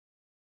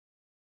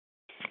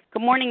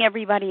Good morning,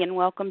 everybody, and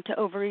welcome to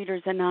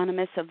Overeaters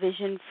Anonymous, A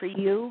Vision for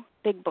You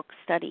Big Book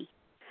Study.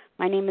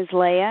 My name is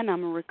Leah, and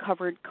I'm a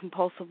recovered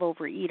compulsive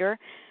overeater.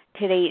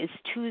 Today is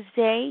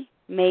Tuesday,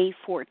 May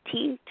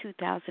 14,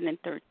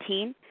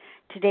 2013.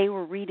 Today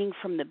we're reading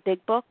from the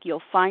Big Book.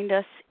 You'll find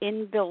us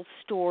in Bill's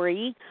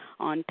story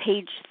on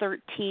page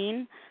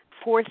 13,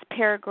 fourth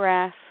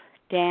paragraph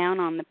down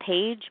on the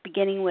page,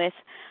 beginning with,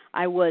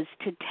 I was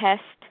to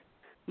test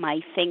my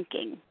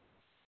thinking.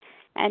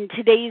 And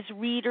today's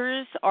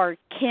readers are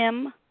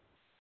Kim,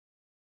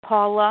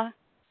 Paula,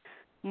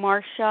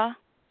 Marcia,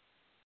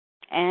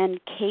 and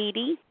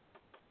Katie.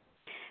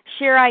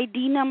 Share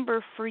ID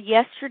number for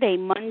yesterday,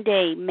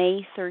 Monday,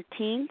 May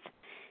 13th,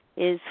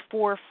 is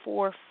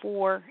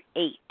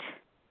 4448.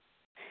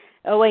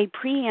 OA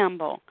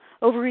Preamble.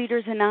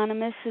 Overeaters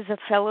Anonymous is a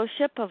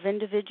fellowship of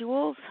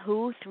individuals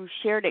who, through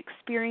shared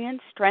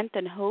experience, strength,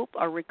 and hope,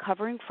 are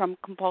recovering from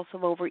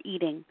compulsive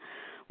overeating.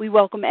 We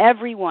welcome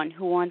everyone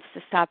who wants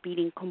to stop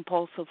eating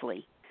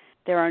compulsively.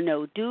 There are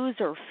no dues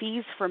or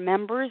fees for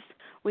members.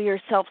 We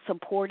are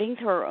self-supporting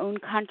through our own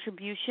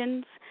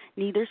contributions,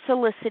 neither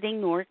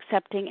soliciting nor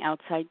accepting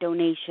outside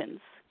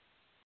donations.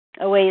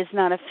 OA is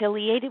not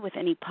affiliated with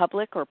any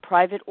public or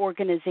private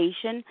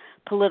organization,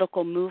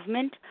 political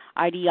movement,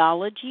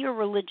 ideology, or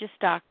religious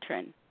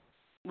doctrine.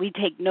 We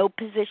take no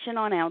position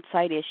on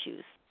outside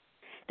issues.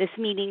 This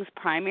meeting's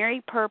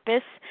primary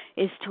purpose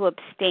is to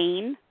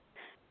abstain,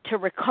 to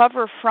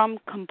recover from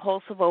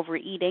compulsive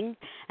overeating,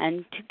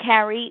 and to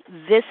carry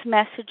this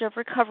message of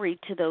recovery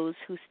to those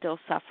who still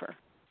suffer.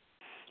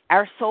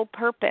 Our sole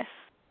purpose.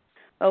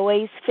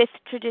 OA's fifth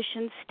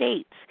tradition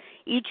states,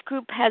 each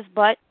group has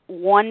but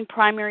one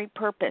primary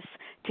purpose,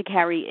 to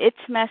carry its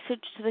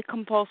message to the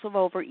compulsive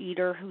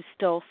overeater who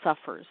still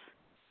suffers.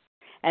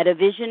 At A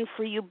Vision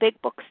for You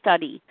Big Book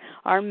Study,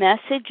 our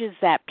message is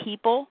that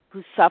people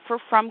who suffer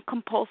from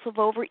compulsive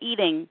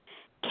overeating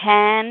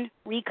can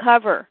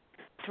recover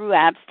through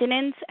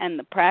abstinence and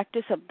the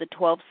practice of the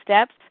 12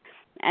 steps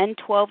and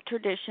 12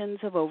 traditions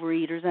of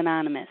Overeaters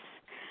Anonymous.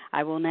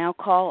 I will now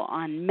call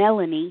on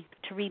Melanie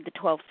to read the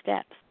 12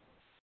 steps.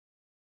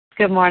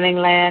 Good morning,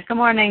 Leah. Good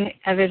morning,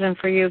 A Vision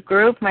for You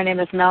group. My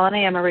name is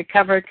Melanie. I'm a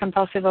recovered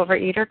compulsive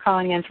overeater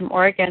calling in from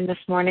Oregon this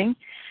morning.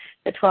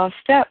 The 12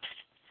 steps.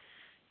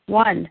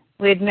 1.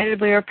 We admitted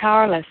we were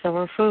powerless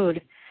over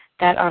food,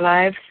 that our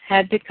lives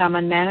had become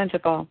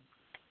unmanageable.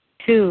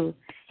 2.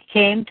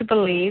 Came to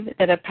believe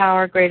that a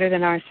power greater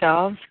than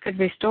ourselves could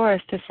restore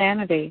us to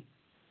sanity.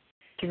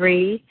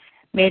 3.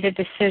 Made a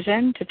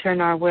decision to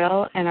turn our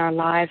will and our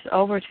lives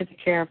over to the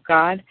care of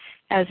God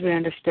as we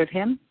understood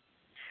Him.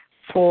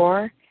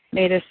 4.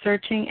 Made a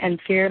searching and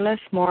fearless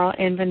moral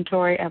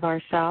inventory of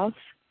ourselves.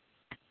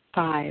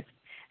 5.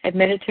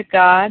 Admitted to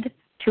God,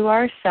 to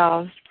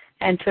ourselves,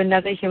 and to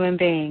another human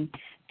being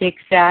the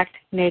exact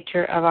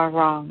nature of our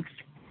wrongs.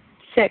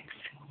 6.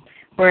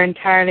 We're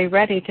entirely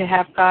ready to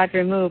have God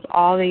remove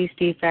all these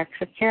defects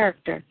of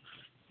character.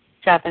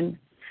 7.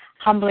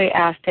 Humbly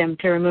asked Him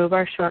to remove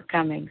our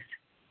shortcomings.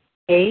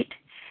 8.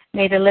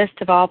 Made a list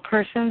of all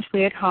persons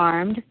we had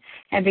harmed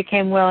and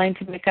became willing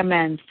to make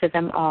amends to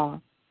them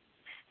all.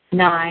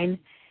 9.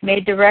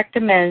 Made direct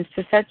amends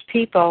to such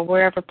people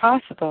wherever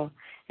possible,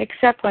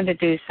 except when to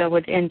do so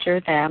would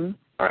injure them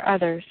or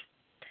others.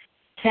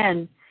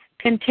 10.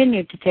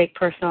 Continued to take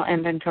personal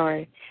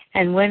inventory,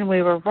 and when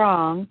we were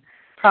wrong,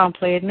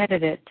 promptly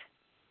admitted it.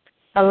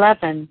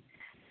 11.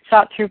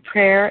 Sought through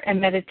prayer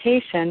and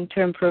meditation to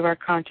improve our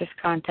conscious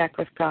contact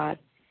with God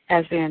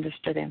as we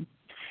understood Him,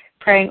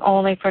 praying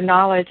only for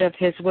knowledge of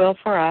His will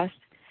for us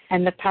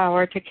and the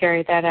power to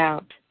carry that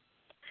out.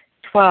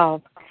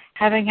 12.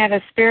 Having had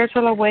a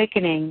spiritual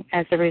awakening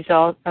as a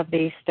result of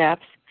these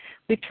steps,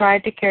 we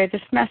tried to carry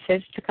this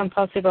message to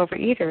compulsive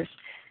overeaters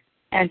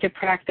and to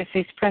practice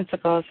these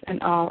principles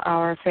in all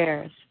our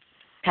affairs.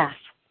 Pass.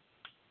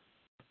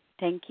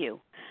 Thank you.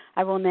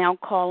 I will now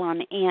call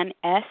on Ann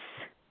S.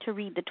 to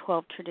read the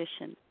 12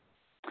 traditions.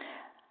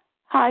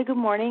 Hi, good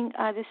morning.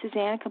 This is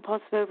Ann,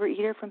 compulsive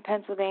overeater from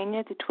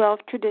Pennsylvania. The 12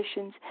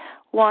 traditions.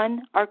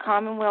 1. Our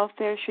common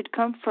welfare should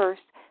come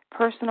first.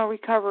 Personal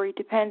recovery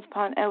depends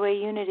upon OA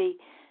unity.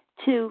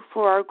 2.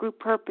 For our group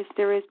purpose,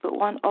 there is but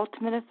one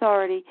ultimate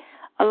authority,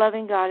 a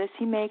loving God, as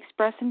He may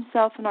express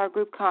Himself in our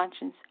group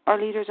conscience. Our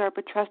leaders are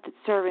but trusted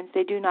servants.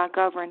 They do not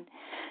govern.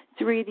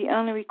 3. The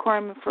only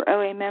requirement for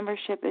OA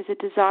membership is a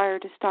desire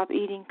to stop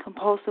eating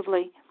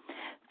compulsively.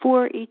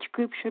 4. Each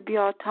group should be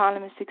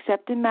autonomous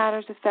except in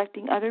matters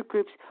affecting other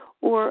groups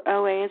or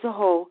OA as a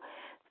whole.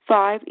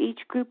 5. Each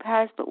group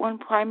has but one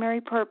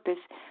primary purpose,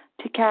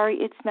 to carry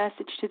its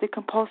message to the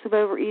compulsive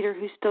overeater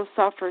who still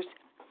suffers.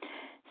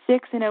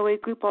 6. An OA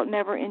group ought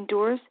never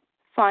endorse,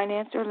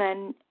 finance, or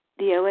lend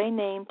the OA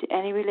name to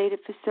any related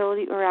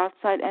facility or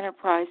outside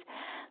enterprise,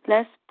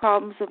 lest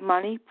problems of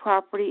money,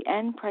 property,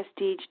 and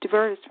prestige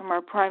divert us from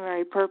our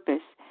primary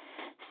purpose.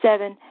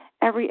 7.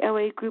 Every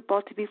OA group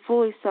ought to be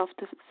fully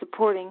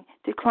self-supporting,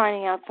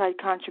 declining outside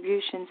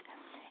contributions.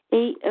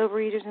 8.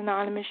 Overeaters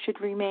Anonymous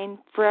should remain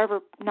forever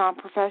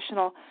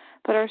non-professional,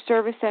 but our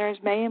service centers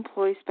may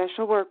employ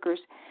special workers.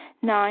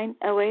 9.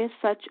 OA as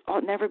such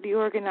ought never be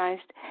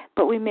organized,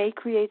 but we may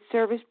create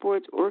service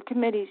boards or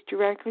committees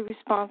directly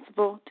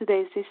responsible to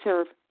those they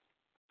serve.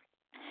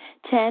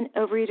 10.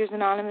 Overeaters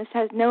Anonymous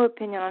has no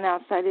opinion on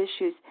outside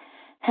issues.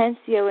 Hence,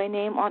 the OA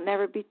name ought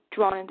never be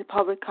drawn into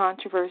public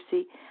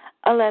controversy.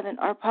 11.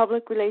 Our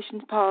public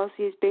relations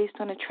policy is based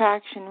on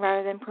attraction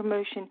rather than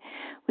promotion.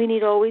 We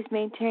need always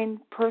maintain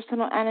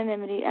personal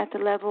anonymity at the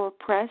level of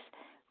press,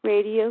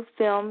 radio,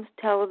 films,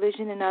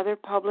 television, and other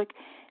public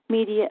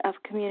media of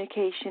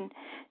communication.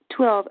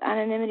 12.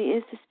 Anonymity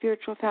is the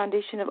spiritual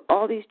foundation of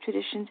all these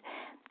traditions,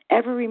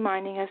 ever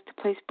reminding us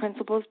to place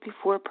principles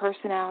before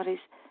personalities.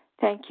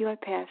 Thank you. I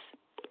pass.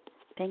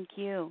 Thank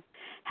you.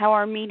 How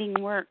our meeting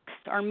works.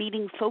 Our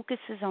meeting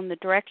focuses on the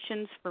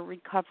directions for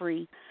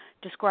recovery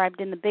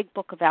described in the Big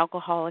Book of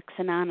Alcoholics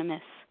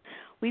Anonymous.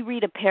 We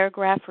read a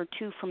paragraph or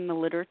two from the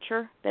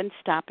literature, then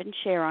stop and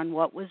share on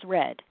what was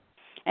read.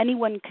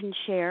 Anyone can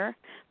share,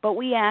 but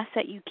we ask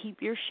that you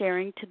keep your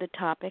sharing to the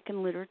topic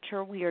and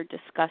literature we are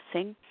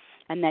discussing,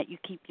 and that you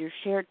keep your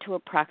share to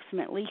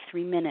approximately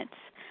 3 minutes.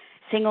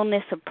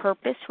 Singleness of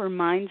purpose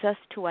reminds us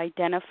to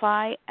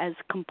identify as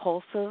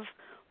compulsive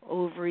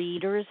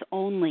overeaters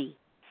only.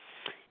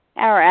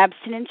 Our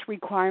abstinence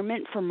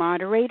requirement for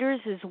moderators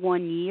is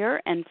 1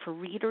 year, and for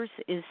readers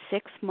is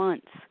 6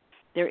 months.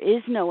 There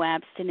is no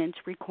abstinence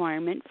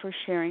requirement for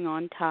sharing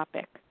on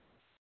topic.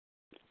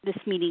 This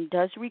meeting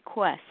does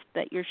request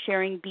that your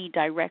sharing be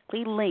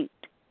directly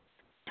linked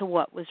to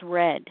what was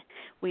read.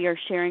 We are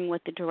sharing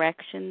what the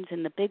directions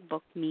in the Big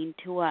Book mean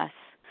to us.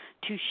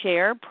 To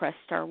share, press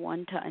star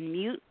 1 to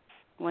unmute.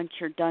 Once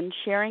you're done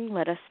sharing,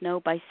 let us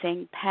know by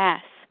saying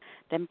pass.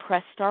 Then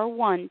press star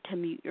 1 to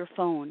mute your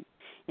phone.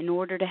 In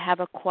order to have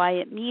a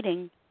quiet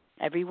meeting,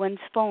 everyone's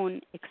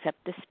phone except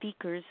the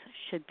speaker's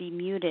should be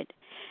muted.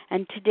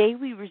 And today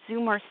we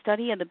resume our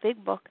study of the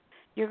Big Book.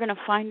 You're going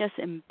to find us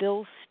in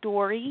Bill's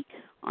story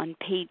on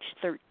page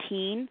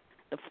 13,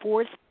 the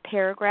 4th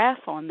paragraph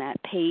on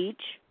that page,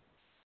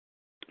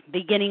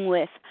 beginning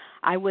with,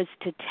 I was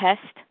to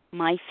test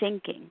my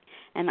thinking.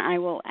 And I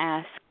will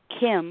ask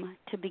Kim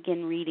to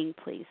begin reading,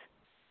 please.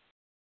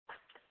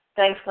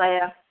 Thanks,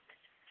 Leah.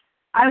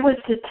 I was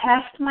to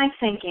test my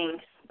thinking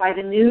by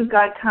the new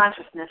God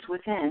consciousness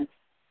within.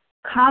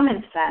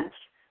 Common sense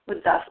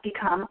would thus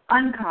become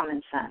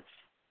uncommon sense.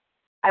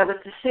 I was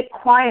to sit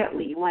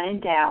quietly when in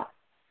doubt,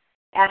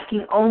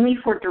 asking only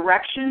for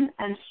direction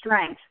and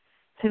strength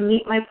to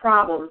meet my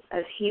problems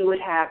as He would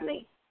have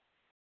me.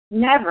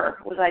 Never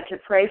was I to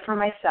pray for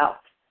myself,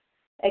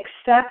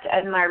 except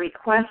as my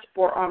request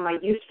bore on my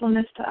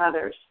usefulness to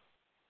others.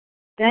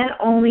 Then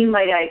only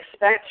might I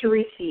expect to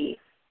receive,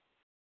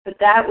 but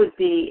that would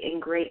be in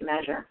great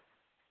measure.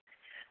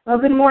 Well,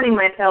 good morning,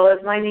 my fellows.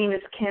 My name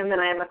is Kim,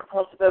 and I am a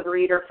compulsive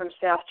overeater from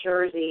South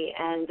Jersey,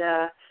 and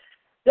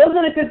Bill's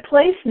in a good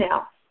place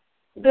now.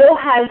 Bill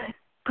has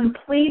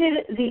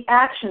completed the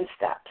action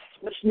steps,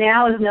 which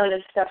now is known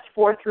as steps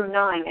 4 through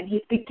 9, and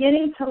he's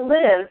beginning to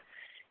live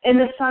in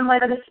the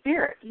sunlight of the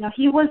Spirit. You know,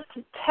 he was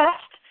to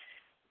test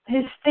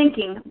his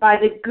thinking by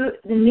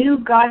the new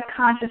God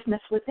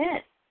consciousness within.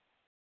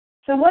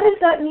 So what does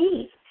that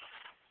mean?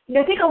 You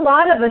know, I think a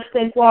lot of us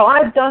think, well,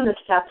 I've done the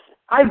steps.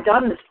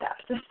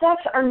 The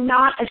steps are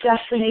not a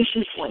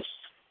destination point.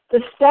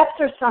 The steps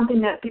are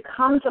something that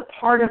becomes a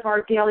part of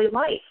our daily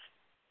life.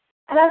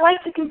 And I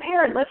like to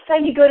compare it. Let's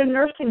say you go to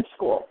nursing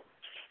school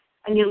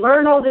and you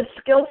learn all this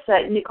skill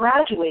set and you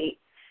graduate.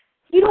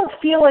 You don't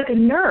feel like a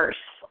nurse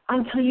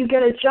until you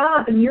get a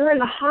job and you're in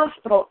the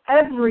hospital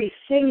every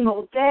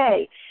single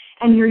day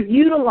and you're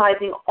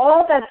utilizing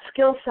all that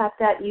skill set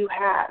that you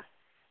have.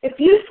 If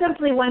you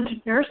simply went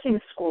to nursing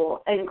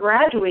school and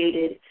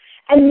graduated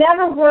and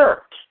never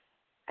worked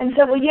and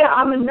said, well, yeah,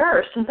 I'm a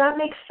nurse, does that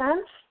make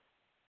sense?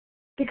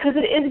 Because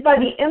it is by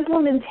the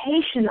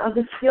implementation of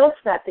the skill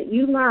set that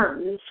you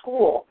learn in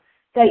school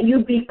that you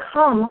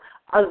become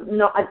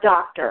a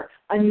doctor,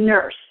 a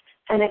nurse,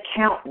 an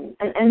accountant,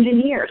 an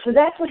engineer. So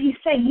that's what he's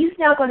saying. He's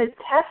now going to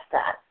test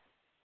that.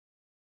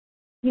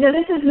 You know,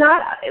 this is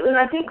not,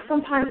 I think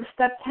sometimes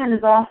step 10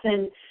 is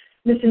often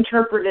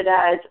misinterpreted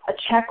as a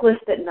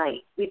checklist at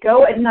night. We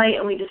go at night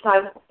and we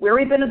decide where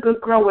we've been a good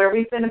girl, where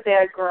we've been a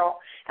bad girl,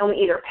 and we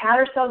either pat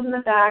ourselves in the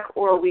back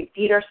or we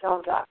beat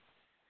ourselves up.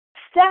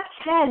 Step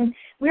 10,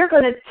 we're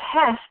going to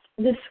test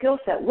this skill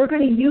set. We're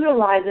going to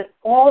utilize it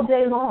all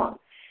day long.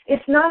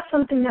 It's not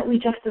something that we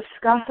just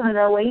discuss in an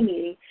OA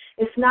meeting.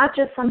 It's not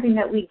just something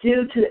that we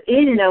do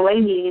in an OA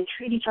meeting and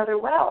treat each other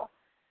well.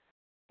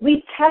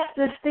 We test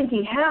this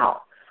thinking.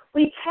 How?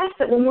 We test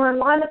it when we're in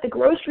line at the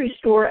grocery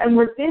store and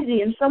we're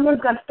busy and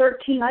someone's got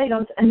 13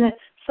 items and the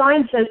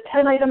sign says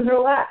 10 items or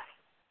less.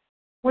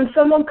 When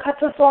someone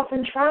cuts us off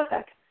in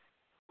traffic.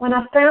 When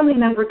a family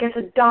member gets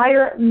a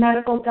dire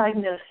medical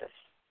diagnosis.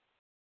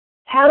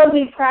 How do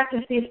we practice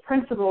these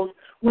principles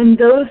when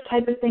those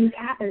type of things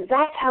happen?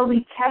 That's how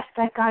we test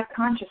that God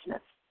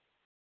consciousness.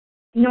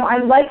 You know, I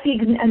like the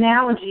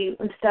analogy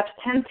in steps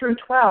 10 through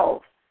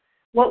 12.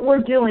 What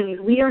we're doing is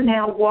we are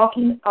now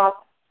walking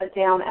up a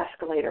down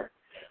escalator.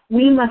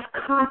 We must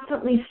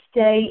constantly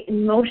stay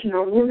in motion,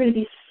 or we're going to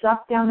be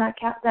sucked down that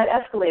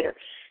escalator.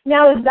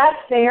 Now, is that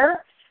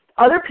fair?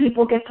 Other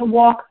people get to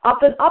walk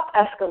up and up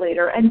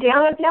escalator and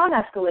down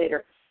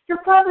escalator. You're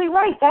probably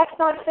right. That's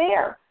not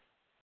fair.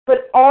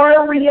 But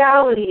our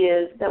reality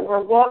is that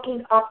we're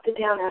walking up the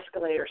down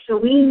escalator. So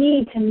we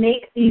need to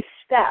make these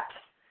steps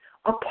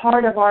a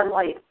part of our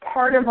life,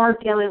 part of our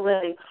daily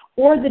living,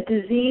 or the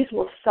disease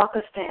will suck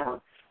us down.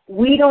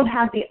 We don't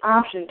have the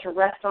option to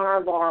rest on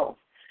our laurels.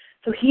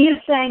 So he is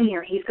saying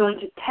here he's going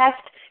to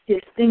test his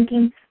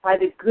thinking by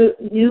the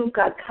new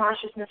God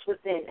consciousness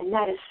within, and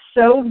that is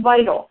so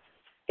vital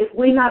if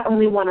we not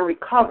only want to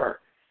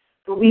recover,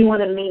 but we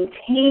want to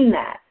maintain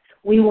that.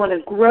 We want to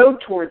grow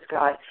towards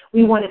God.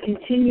 We want to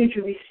continue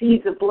to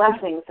receive the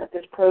blessings that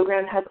this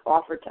program has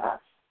offered to us.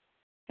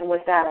 And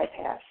with that, I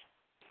pass.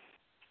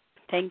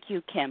 Thank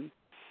you, Kim.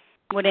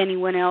 Would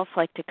anyone else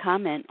like to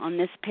comment on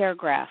this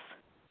paragraph?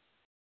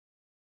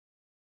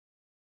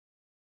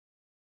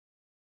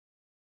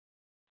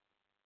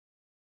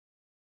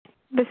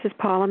 This is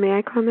Paula. May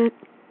I comment?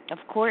 Of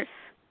course.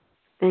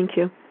 Thank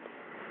you.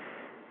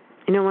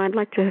 You know, I'd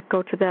like to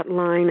go to that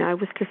line, I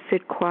was to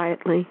sit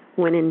quietly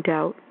when in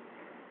doubt.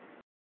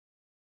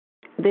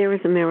 There is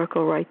a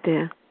miracle right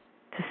there.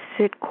 To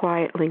sit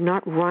quietly,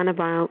 not run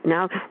about.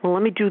 Now, well,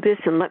 let me do this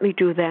and let me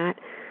do that.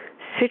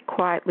 Sit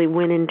quietly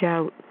when in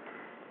doubt.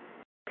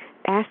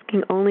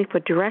 Asking only for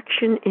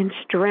direction and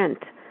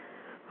strength.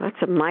 Well,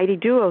 that's a mighty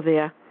duo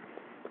there.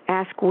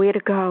 Ask where to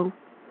go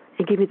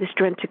and give me the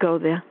strength to go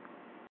there.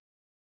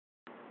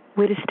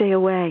 Where to stay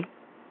away.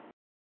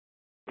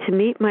 To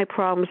meet my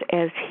problems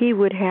as he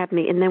would have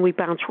me. And then we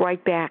bounce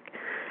right back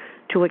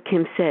to what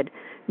Kim said.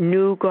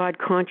 New God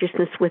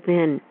consciousness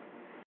within.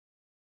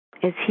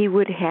 As he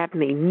would have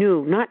me.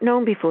 New. Not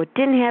known before.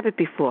 Didn't have it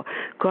before.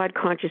 God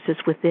consciousness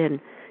within.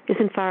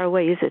 Isn't far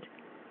away, is it?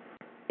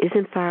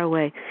 Isn't far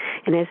away.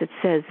 And as it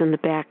says in the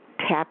back,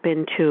 tap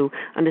into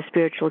under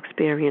spiritual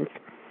experience.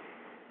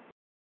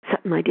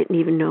 Something I didn't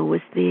even know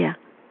was there.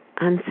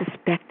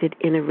 Unsuspected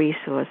inner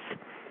resource.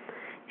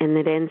 And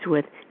it ends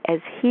with, as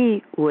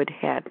he would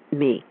have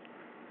me.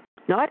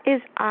 Not as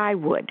I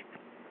would,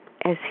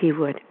 as he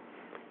would.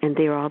 And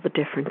they're all the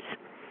difference.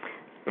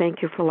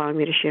 Thank you for allowing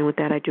me to share. With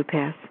that, I do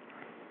pass.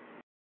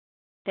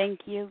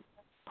 Thank you,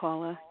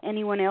 Paula.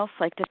 Anyone else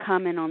like to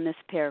comment on this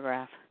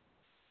paragraph?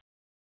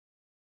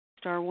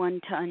 Star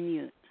 1 to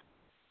unmute.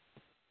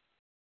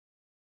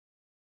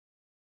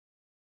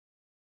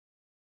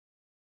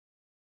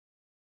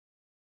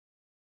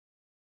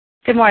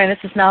 Good morning. This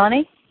is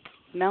Melanie.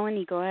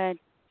 Melanie, go ahead.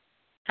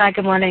 Hi,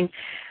 good morning.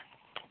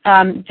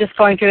 Just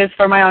going through this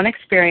for my own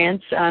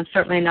experience,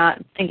 certainly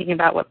not thinking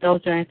about what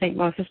Bill's doing. I think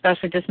most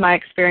especially just my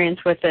experience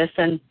with this.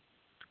 And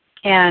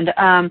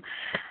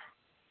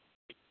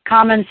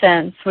common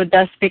sense would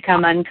thus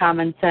become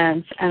uncommon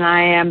sense. And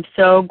I am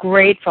so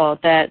grateful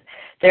that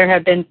there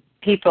have been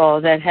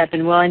people that have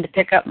been willing to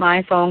pick up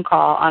my phone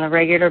call on a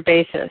regular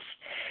basis,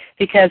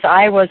 because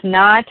I was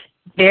not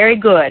very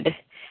good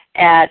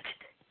at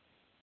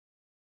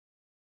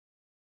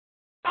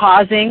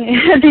pausing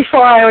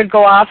before I would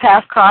go off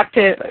half-cocked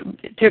to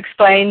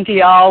explain to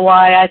y'all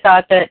why I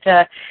thought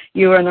that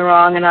you were in the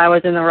wrong and I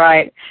was in the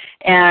right.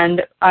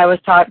 And I was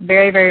taught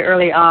very, very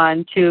early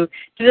on to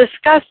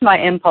discuss my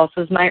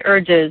impulses, my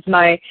urges,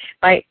 my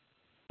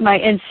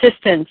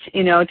insistence,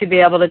 to be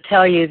able to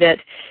tell you that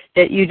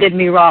you did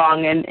me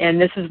wrong and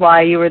this is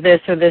why you were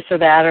this or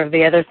that or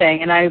the other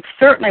thing. And I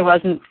certainly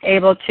wasn't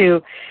able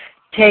to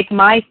take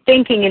my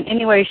thinking in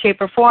any way,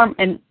 shape, or form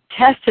and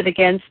test it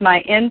against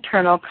my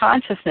internal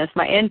consciousness,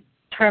 my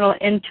internal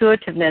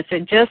intuitiveness.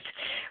 It just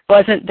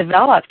wasn't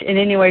developed in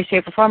any way,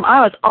 shape, or form.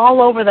 I was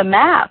all over the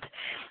map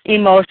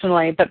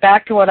emotionally. But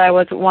back to what I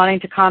was wanting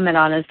to comment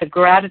on is the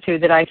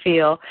gratitude that I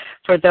feel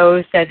for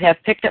those that have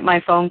picked up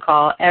my phone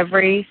call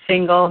every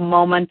single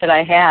moment that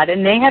I had.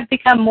 And they have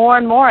become more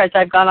and more as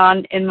I've gone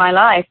on in my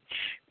life.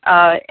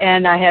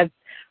 And I have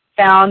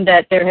found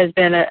that there has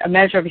been a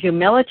measure of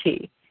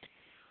humility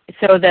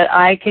so that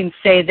I can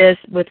say this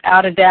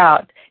without a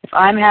doubt. If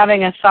I'm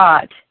having a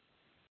thought,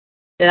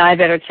 then I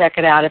better check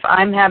it out. If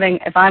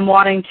I'm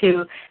wanting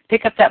to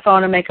pick up that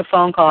phone and make a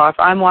phone call, or if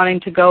I'm wanting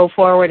to go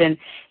forward and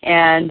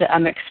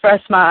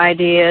express my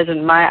ideas,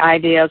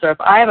 or if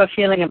I have a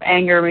feeling of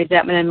anger and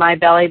resentment in my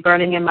belly,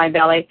 burning in my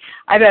belly,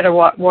 I better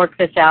work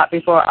this out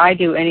before I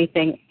do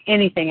anything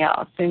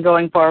else, and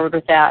going forward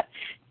with that.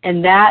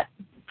 And that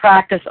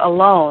practice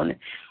alone,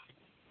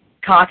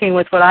 talking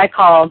with what I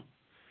call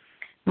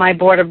my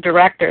board of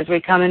directors. We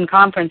come in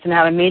conference and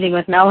have a meeting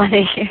with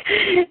Melanie,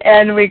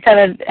 and we kind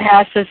of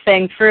hash this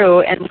thing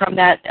through. And from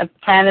that, a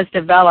plan is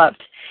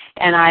developed,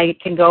 and I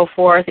can go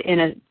forth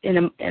in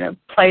a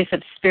place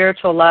of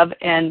spiritual love,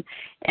 and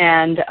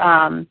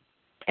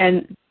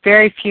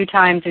very few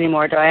times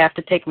anymore do I have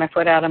to take my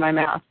foot out of my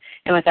mouth.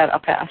 And with that, I'll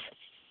pass.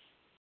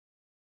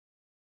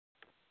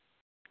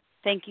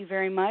 Thank you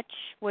very much.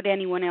 Would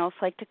anyone else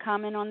like to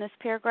comment on this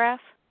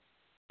paragraph?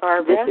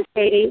 This is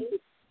Katie.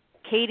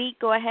 Katie,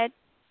 go ahead.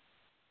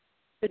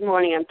 Good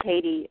morning. I'm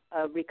Katie,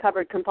 a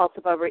recovered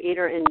compulsive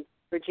overeater in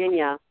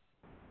Virginia.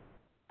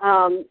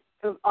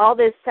 all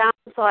this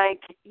sounds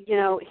like,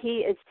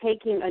 he is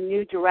taking a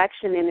new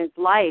direction in his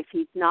life.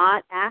 He's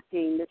not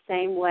acting the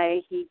same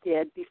way he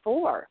did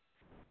before.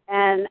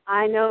 And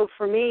I know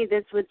for me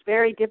this was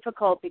very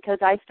difficult because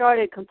I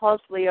started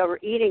compulsively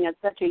overeating at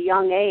such a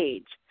young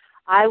age.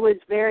 I was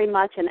very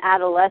much an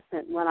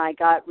adolescent when I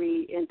got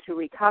into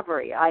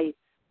recovery.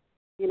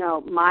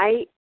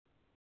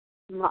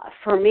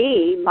 For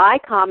me, my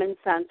common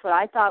sense, what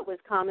I thought was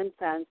common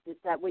sense, is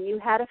that when you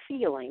had a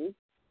feeling,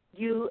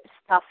 you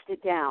stuffed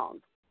it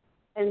down.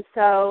 And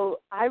so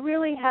I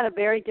really had a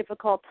very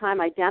difficult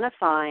time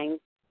identifying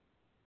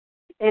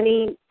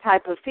any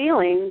type of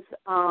feelings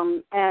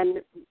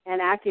and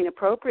acting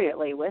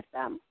appropriately with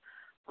them.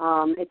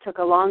 It took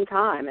a long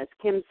time. As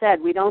Kim said,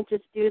 we don't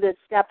just do the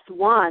steps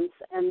once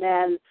and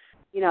then,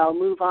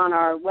 move on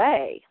our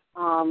way.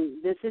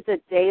 This is a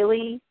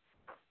daily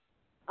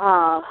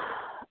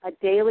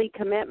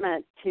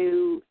commitment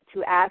to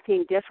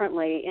acting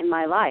differently in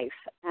my life.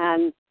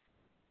 And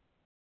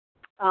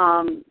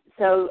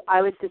so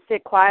I was to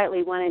sit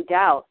quietly when in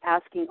doubt,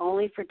 asking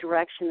only for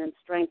direction and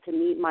strength to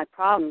meet my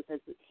problems as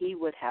he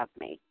would have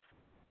me.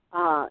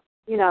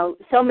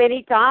 So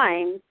many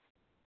times,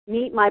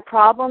 meet my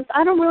problems.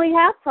 I don't really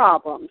have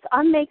problems.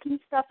 I'm making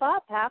stuff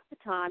up half the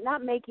time.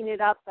 Not making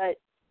it up, but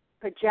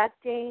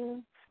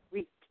projecting,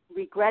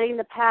 regretting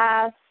the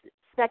past,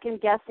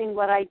 second-guessing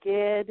what I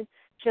did.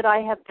 Should I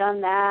have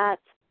done that?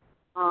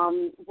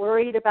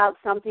 Worried about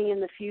something in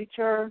the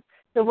future.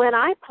 So when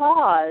I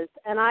pause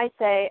and I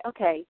say,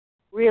 okay,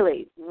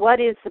 really, what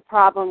is the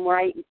problem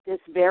right this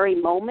very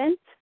moment?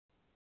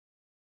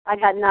 I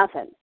got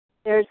nothing.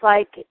 There's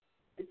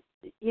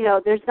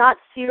there's not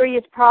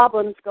serious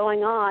problems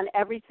going on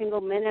every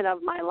single minute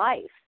of my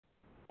life.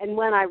 And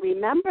when I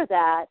remember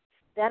that,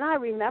 then I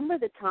remember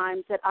the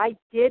times that I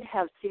did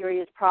have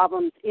serious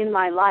problems in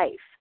my life,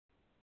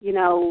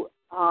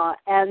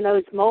 and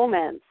those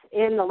moments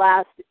in the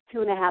last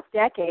 2.5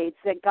 decades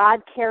that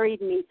God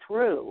carried me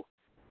through.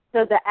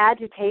 So the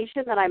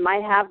agitation that I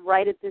might have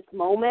right at this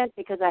moment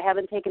because I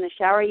haven't taken a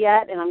shower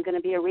yet and I'm going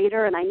to be a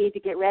reader and I need to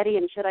get ready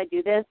and should I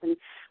do this and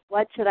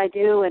what should I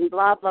do and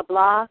blah, blah,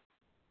 blah.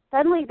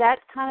 Suddenly that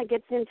kind of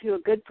gets into a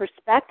good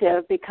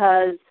perspective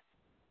because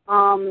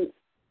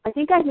I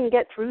think I can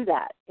get through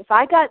that. If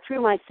I got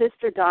through my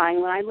sister dying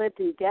when I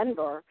lived in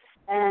Denver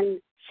and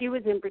she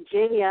was in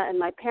Virginia and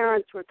my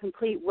parents were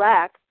complete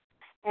wrecks,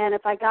 and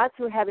if I got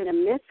through having a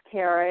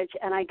miscarriage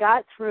and I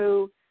got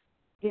through,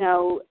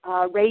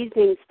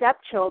 raising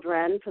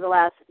stepchildren for the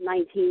last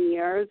 19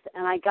 years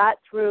and I got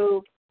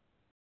through,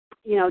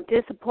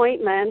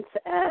 disappointments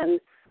and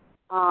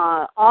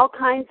all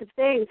kinds of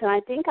things, and I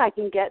think I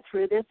can get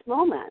through this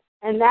moment.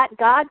 And that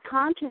God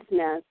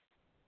consciousness,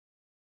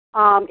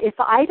 if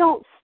I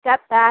don't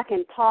step back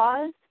and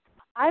pause,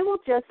 I will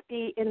just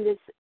be in this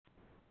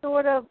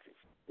sort of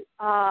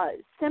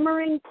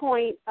simmering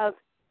point of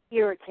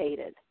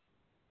irritated.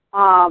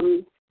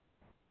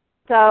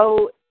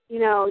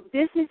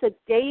 This is a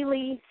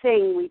daily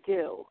thing we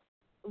do.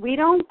 We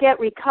don't get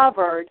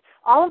recovered.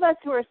 All of us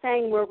who are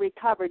saying we're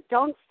recovered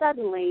don't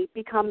suddenly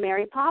become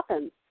Mary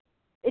Poppins.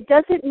 It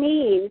doesn't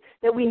mean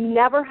that we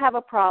never have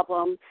a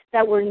problem,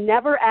 that we're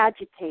never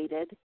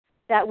agitated,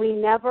 that we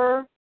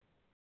never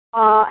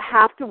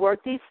have to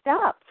work these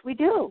steps. We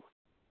do.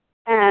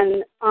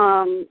 And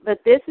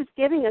but this is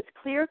giving us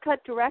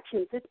clear-cut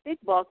directions. This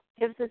big book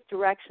gives us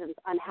directions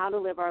on how to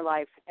live our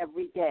life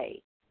every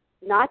day,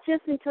 not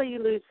just until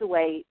you lose the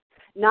weight,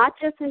 not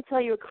just until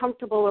you're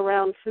comfortable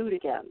around food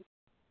again.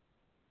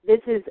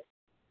 This is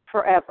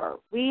forever.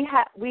 We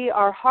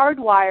are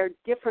hardwired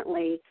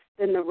differently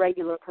than the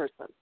regular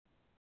person.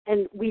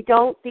 And we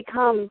don't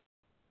become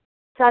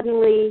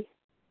suddenly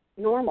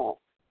normal.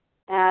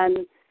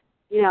 And,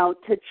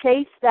 to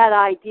chase that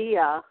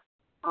idea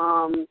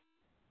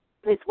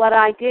is what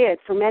I did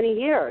for many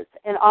years.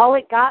 And all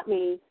it got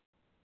me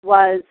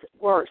was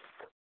worse.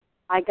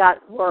 I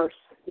got worse,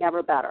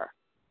 never better.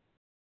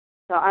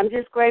 So I'm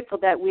just grateful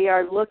that we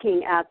are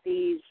looking at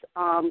these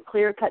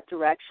clear-cut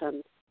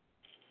directions.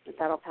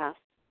 That'll pass.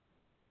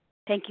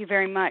 Thank you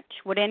very much.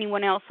 Would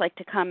anyone else like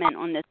to comment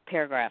on this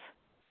paragraph?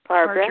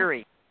 Barbara?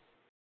 Marjorie.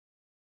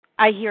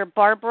 I hear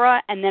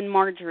Barbara and then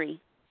Marjorie.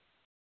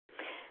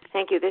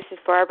 Thank you. This is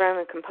Barbara. I'm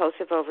a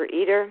compulsive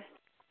overeater,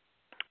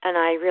 and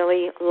I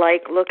really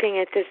like looking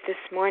at this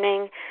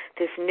morning,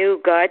 this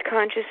new God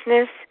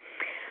consciousness,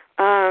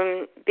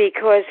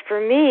 because for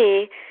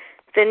me,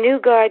 the new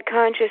God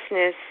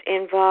consciousness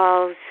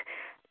involves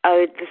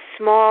the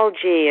small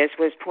g, as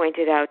was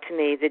pointed out to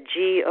me, the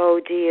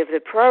G-O-D of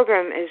the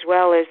program, as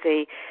well as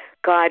the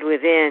God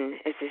within,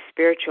 as the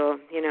spiritual,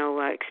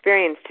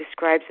 experience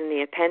describes in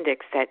the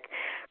appendix, that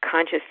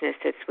consciousness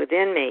that's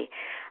within me.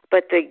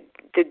 But the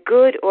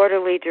good,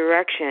 orderly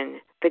direction,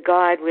 the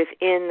God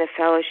within the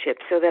fellowship,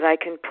 so that I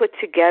can put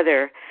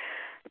together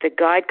the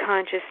God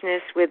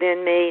consciousness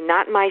within me,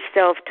 not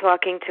myself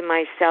talking to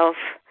myself,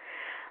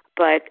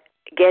 but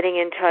getting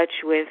in touch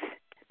with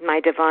my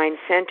divine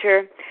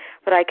center.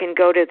 But I can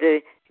go to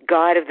the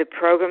God of the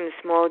program, the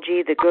small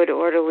g, the good,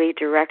 orderly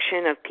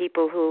direction of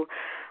people who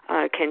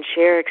can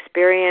share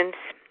experience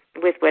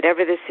with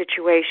whatever the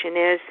situation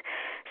is.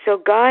 So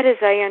God, as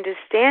I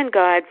understand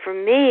God, for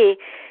me,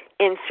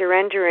 in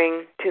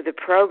surrendering to the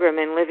program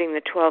and living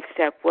the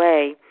 12-step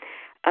way,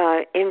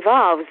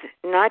 involves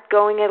not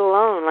going it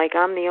alone, like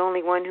I'm the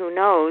only one who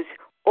knows,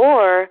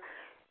 or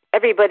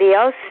everybody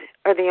else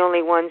are the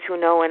only ones who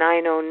know and I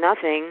know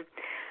nothing.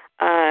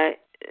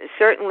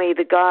 Certainly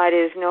the God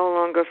is no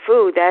longer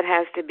food. That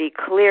has to be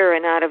clear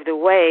and out of the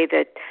way,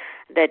 that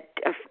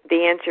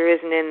the answer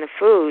isn't in the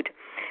food.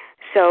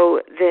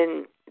 So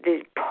then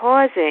the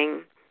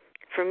pausing,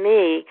 for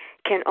me,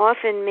 can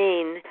often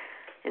mean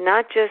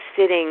not just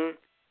sitting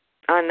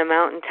on the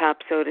mountaintop,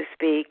 so to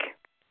speak.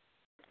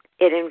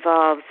 It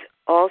involves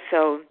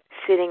also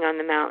sitting on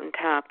the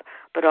mountaintop,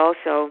 but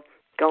also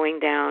going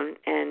down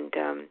and,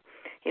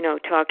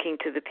 talking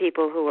to the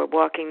people who are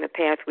walking the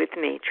path with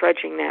me,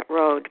 trudging that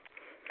road.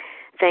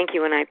 Thank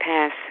you, and I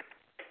pass.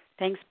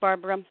 Thanks,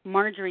 Barbara.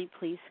 Marjorie,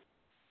 please.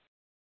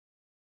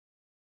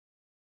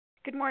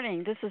 Good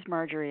morning. This is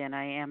Marjorie, and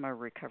I am a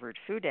recovered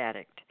food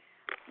addict.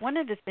 One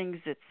of the things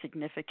that's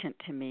significant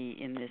to me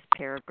in this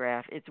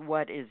paragraph is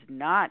what is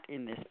not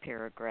in this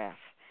paragraph.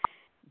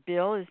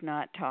 Bill is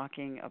not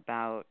talking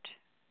about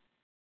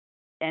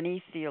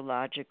any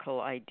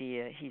theological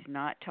idea. He's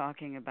not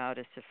talking about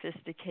a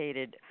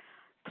sophisticated,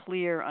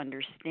 clear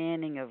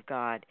understanding of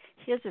God.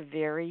 He has a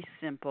very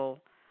simple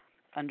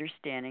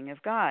understanding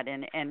of God.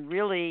 And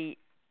really,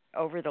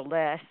 over the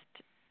last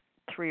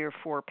 3 or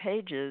 4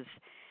 pages,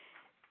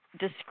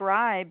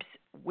 describes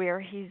where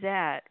he's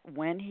at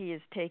when he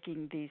is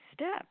taking these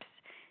steps.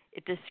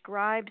 It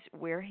describes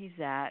where he's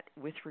at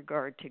with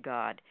regard to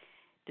God.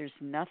 There's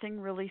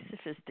nothing really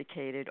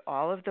sophisticated.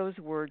 All of those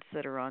words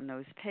that are on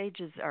those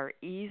pages are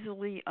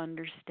easily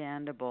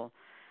understandable.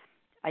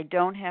 I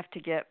don't have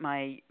to get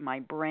my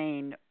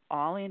brain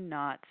all in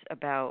knots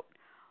about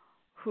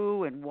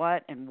who and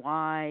what and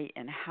why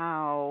and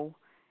how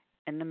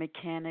and the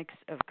mechanics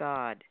of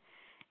God.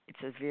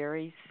 It's a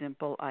very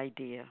simple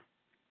idea.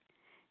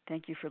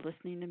 Thank you for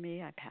listening to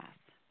me. I pass.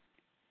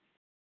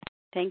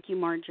 Thank you,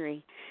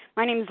 Marjorie.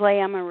 My name is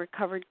Leah. I'm a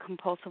recovered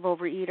compulsive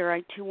overeater.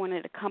 I, too,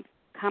 wanted to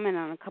comment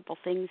on a couple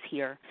things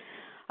here.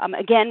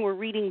 Again, we're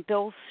reading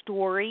Bill's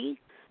story.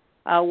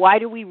 Why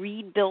do we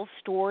read Bill's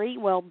story?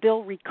 Well,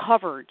 Bill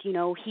recovered.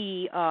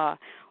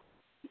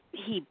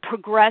 He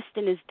progressed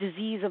in his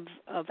disease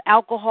of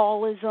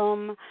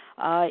alcoholism.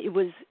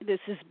 This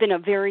has been a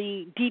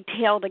very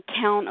detailed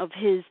account of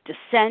his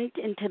descent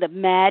into the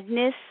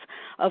madness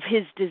of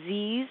his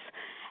disease.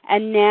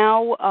 And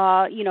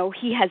now,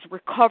 he has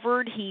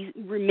recovered. He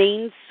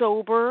remains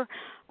sober,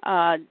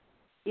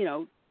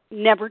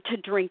 never to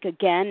drink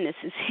again. This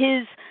is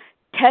his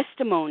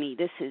testimony.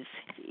 This is,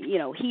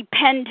 he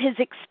penned his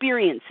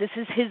experience. This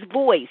is his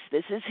voice.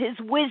 This is his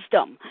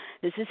wisdom.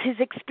 This is his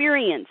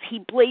experience. He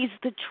blazed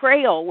the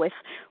trail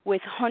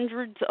with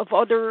hundreds of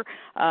other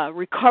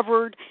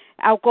recovered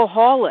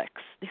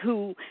alcoholics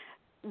who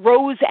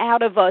rose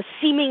out of a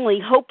seemingly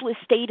hopeless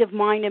state of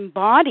mind and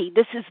body.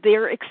 This is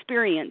their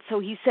experience. So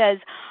he says,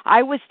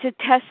 I was to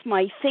test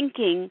my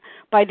thinking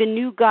by the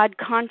new God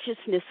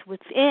consciousness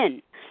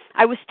within.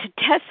 I was to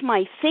test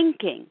my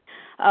thinking.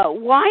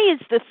 Why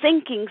is the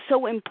thinking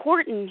so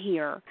important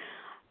here?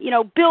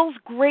 Bill's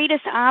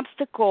greatest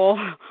obstacle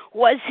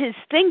was his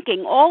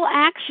thinking. All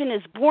action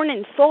is born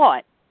in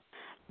thought.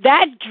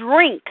 That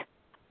drink,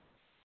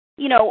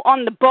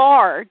 on the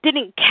bar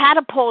didn't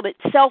catapult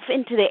itself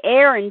into the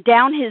air and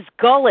down his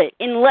gullet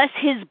unless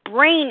his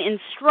brain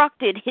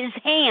instructed his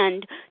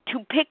hand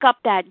to pick up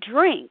that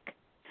drink.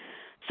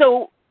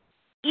 So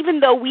even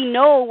though we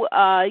know,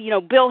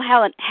 Bill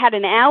had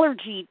an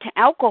allergy to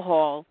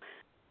alcohol,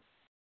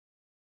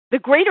 the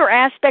greater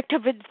aspect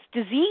of his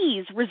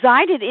disease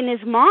resided in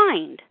his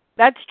mind.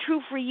 That's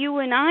true for you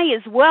and I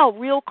as well,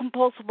 real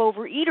compulsive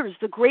overeaters.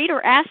 The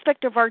greater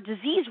aspect of our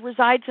disease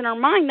resides in our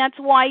mind. That's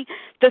why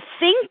the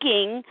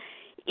thinking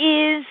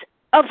is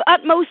of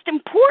utmost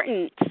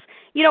importance.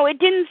 It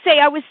didn't say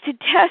I was to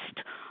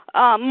test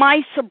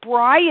my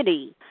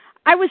sobriety.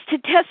 I was to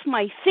test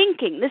my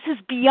thinking. This is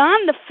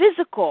beyond the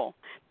physical.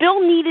 Bill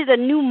needed a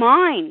new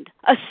mind,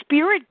 a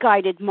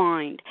spirit-guided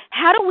mind.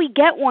 How do we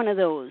get one of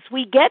those?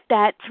 We get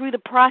that through the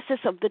process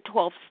of the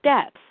 12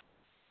 steps.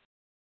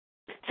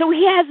 So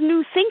he has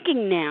new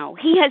thinking now.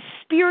 He has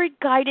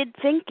spirit-guided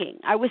thinking.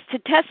 I was to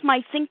test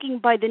my thinking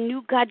by the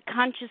new God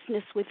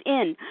consciousness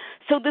within.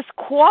 So this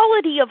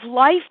quality of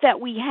life that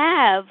we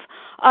have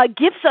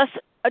gives us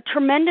a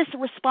tremendous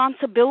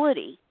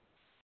responsibility.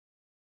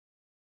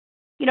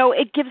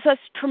 It gives us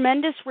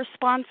tremendous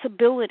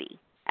responsibility.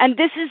 And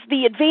this is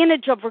the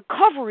advantage of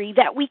recovery,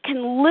 that we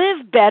can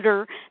live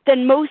better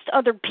than most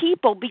other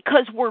people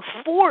because we're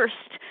forced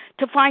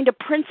to find a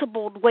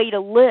principled way to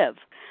live.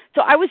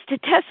 So I was to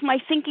test my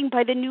thinking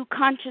by the new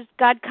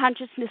God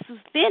consciousness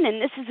within,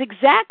 and this is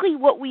exactly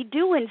what we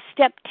do in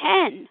step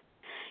 10.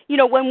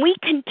 When we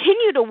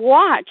continue to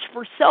watch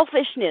for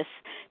selfishness,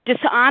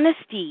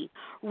 dishonesty,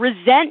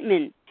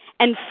 resentment,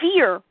 and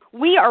fear,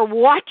 we are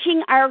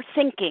watching our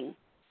thinking.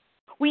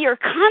 we are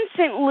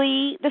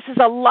constantly, this is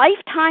a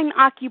lifetime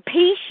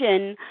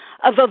occupation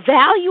of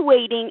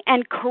evaluating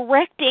and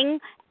correcting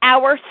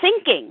our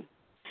thinking,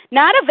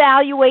 not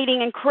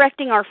evaluating and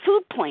correcting our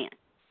food plan.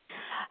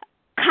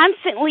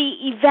 Constantly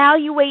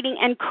evaluating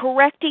and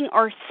correcting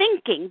our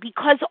thinking,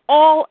 because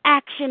all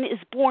action is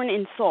born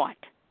in thought.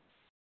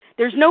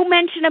 There's no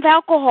mention of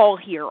alcohol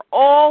here.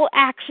 All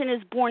action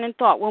is born in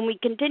thought. When we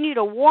continue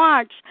to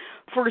watch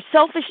for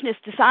selfishness,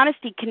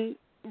 dishonesty,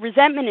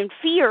 resentment, and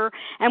fear,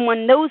 and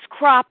when those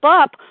crop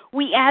up,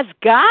 we ask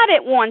God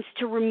at once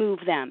to remove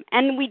them,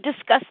 and we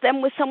discuss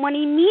them with someone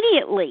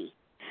immediately.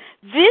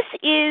 This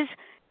is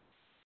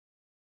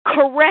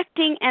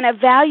correcting and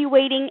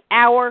evaluating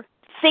our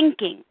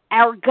thinking,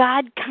 our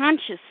God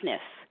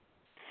consciousness.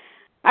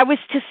 I was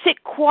to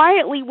sit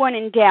quietly when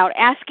in doubt,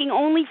 asking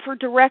only for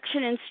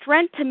direction and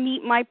strength to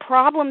meet my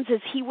problems as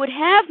He would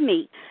have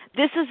me.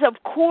 This is,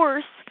 of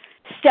course,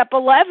 step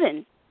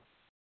 11.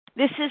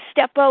 This is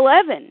step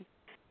 11.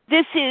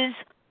 This is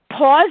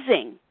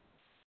pausing.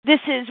 This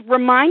is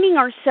reminding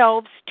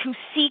ourselves to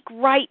seek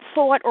right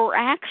thought or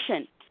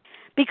action.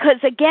 Because,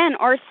 again,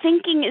 our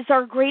thinking is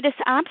our greatest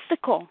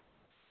obstacle.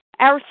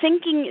 Our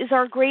thinking is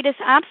our greatest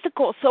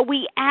obstacle. So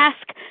we ask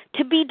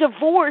to be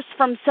divorced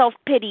from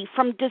self-pity,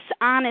 from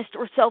dishonest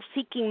or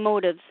self-seeking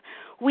motives.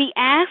 We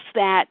ask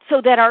that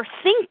so that our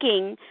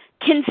thinking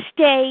can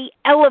stay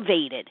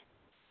elevated.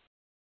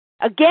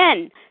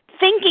 Again,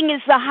 thinking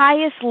is the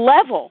highest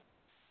level,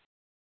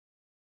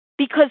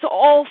 because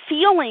all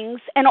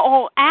feelings and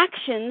all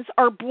actions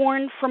are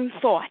born from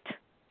thought.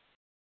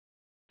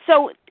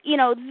 So,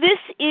 this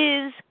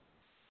is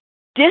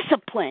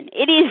discipline.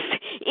 It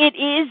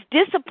is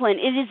discipline.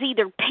 It is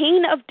either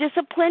pain of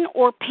discipline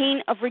or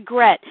pain of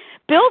regret.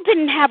 Bill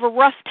didn't have a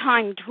rough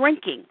time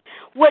drinking.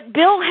 What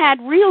Bill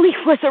had really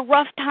was a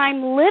rough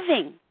time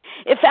living.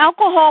 If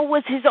alcohol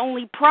was his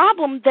only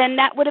problem, then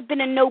that would have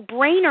been a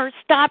no-brainer,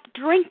 stop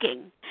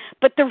drinking.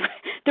 But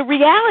the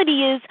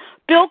reality is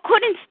Bill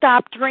couldn't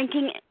stop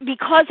drinking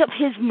because of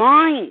his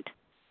mind.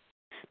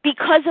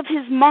 Because of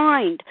his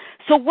mind.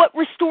 So what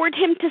restored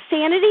him to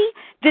sanity?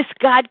 This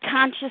God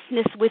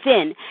consciousness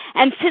within.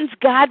 And since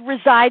God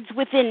resides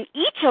within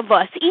each of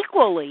us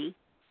equally,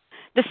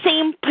 the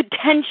same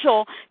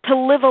potential to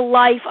live a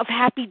life of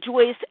happy,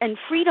 joyous, and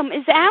freedom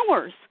is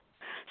ours.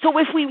 So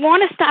if we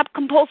want to stop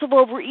compulsive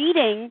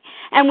overeating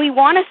and we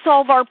want to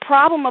solve our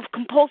problem of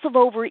compulsive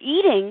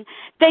overeating,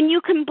 then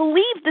you can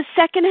believe the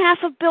second half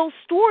of Bill's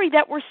story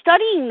that we're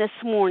studying this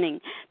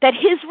morning, that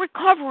his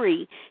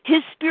recovery,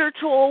 his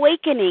spiritual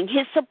awakening,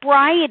 his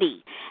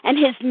sobriety, and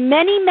his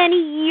many,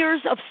 many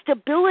years of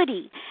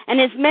stability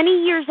and his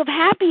many years of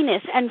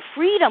happiness and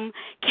freedom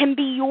can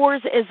be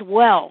yours as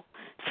well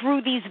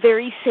through these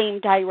very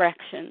same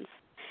directions.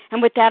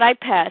 And with that, I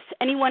pass.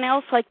 Anyone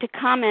else like to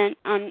comment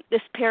on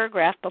this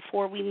paragraph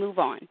before we move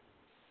on?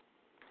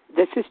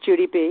 This is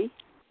Judy B.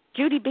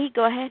 Judy B.,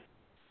 go ahead.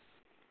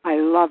 I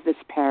love this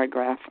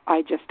paragraph.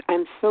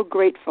 I'm so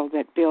grateful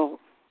that Bill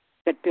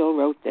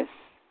wrote this,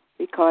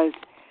 because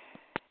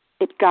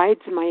it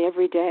guides my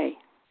everyday.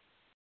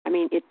 I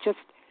mean,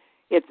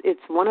 it's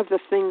one of the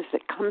things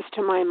that comes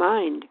to my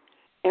mind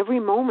every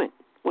moment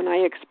when I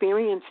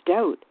experience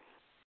doubt.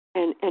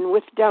 And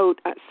with doubt,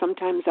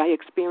 sometimes I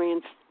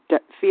experience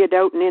fear,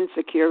 doubt, and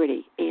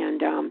insecurity.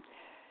 And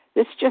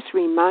this just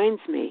reminds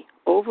me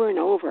over and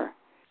over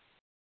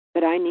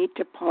that I need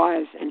to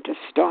pause and to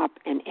stop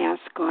and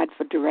ask God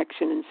for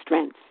direction and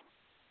strength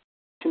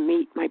to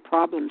meet my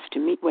problems, to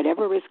meet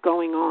whatever is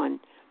going on,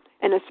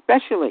 and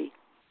especially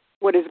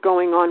what is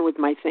going on with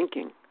my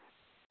thinking.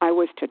 I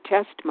was to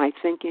test my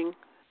thinking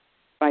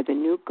by the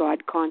new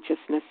God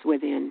consciousness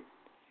within.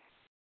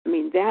 I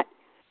mean, that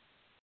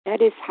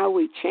is how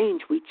we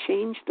change. We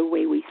change the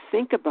way we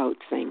think about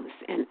things.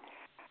 And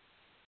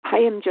I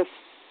am just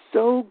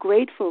so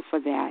grateful for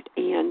that.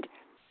 And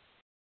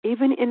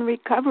even in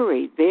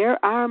recovery,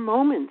 there are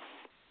moments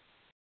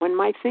when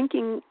my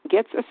thinking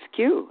gets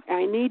askew.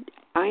 I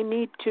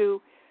need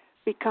to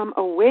become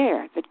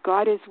aware that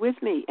God is with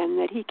me and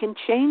that He can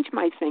change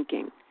my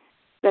thinking,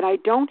 that I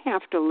don't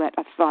have to let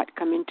a thought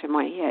come into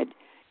my head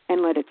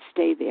and let it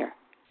stay there,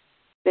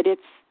 that it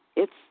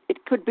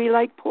could be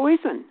like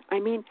poison. I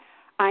mean,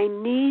 I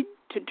need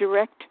to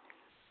direct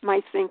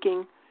my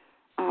thinking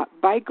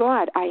by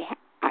God.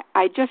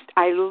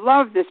 I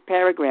love this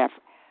paragraph,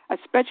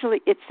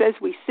 especially it says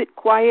we sit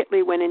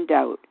quietly when in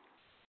doubt,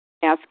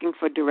 asking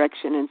for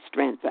direction and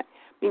strength. I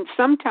mean,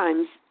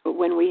 sometimes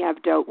when we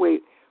have doubt,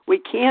 we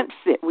can't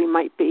sit. We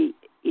might be,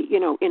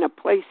 in a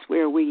place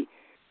where we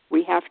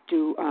have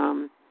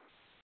to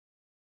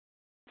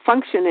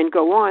function and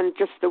go on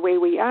just the way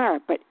we are.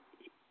 But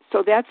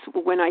so that's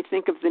when I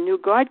think of the new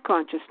God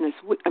consciousness.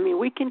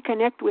 We can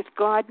connect with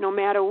God no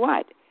matter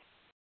what,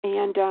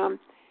 and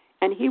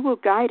He will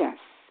guide us.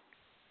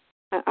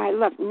 I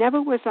love.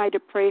 Never was I to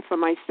pray for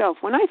myself.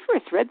 When I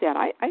first read that,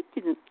 I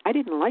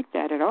didn't like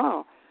that at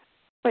all.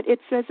 But it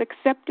says,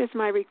 "Except as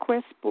my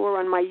request bore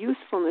on my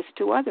usefulness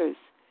to others."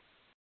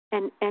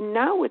 And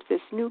now with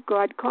this new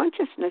God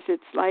consciousness,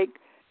 it's like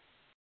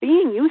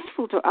being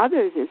useful to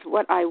others is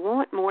what I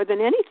want more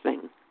than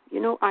anything.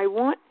 I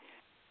want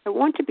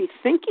to be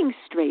thinking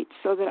straight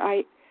so that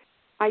I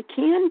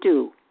can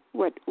do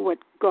what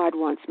God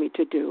wants me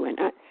to do. And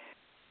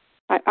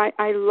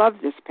I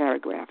love this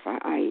paragraph.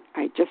 I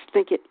just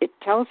think it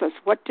tells us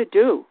what to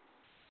do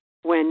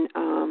when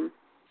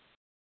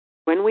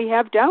we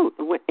have doubt,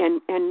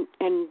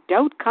 and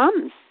doubt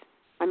comes.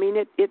 I mean,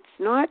 it's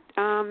not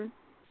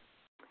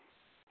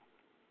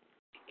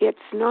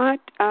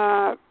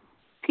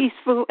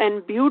peaceful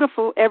and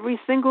beautiful every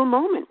single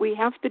moment. We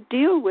have to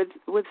deal with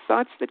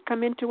thoughts that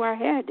come into our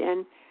head,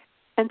 and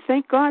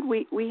thank God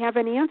we have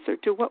an answer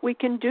to what we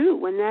can do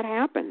when that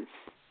happens.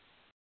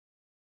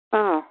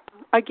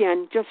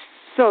 Again, just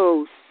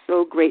so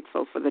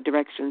grateful for the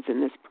directions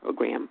in this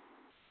program.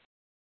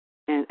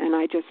 And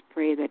I just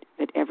pray that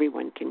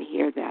everyone can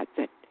hear that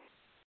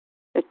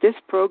this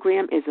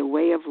program is a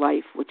way of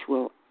life which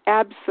will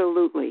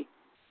absolutely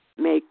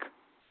make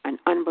an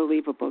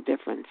unbelievable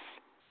difference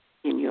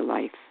in your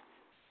life.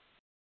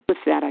 With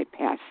that, I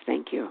pass.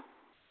 Thank you.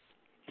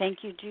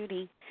 Thank you,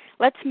 Judy.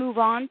 Let's move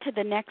on to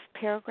the next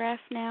paragraph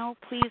now,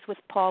 please, with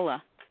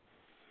Paula.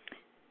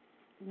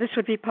 This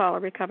would be Paula,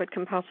 recovered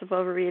compulsive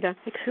overeater.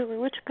 Excuse me,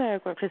 which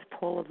paragraph is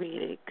Paula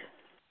reading?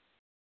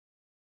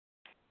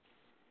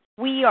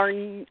 We are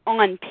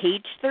on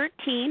page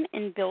 13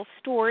 in Bill's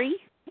story,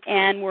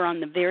 and we're on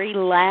the very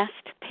last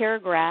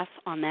paragraph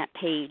on that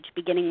page,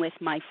 beginning with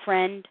 "My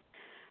friend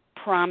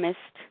promised."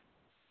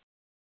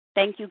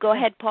 Thank you. Go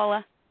ahead,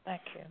 Paula.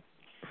 Thank you.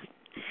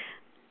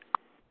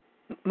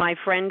 My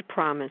friend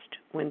promised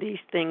when these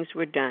things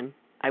were done,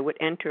 I would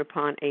enter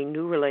upon a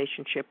new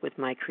relationship with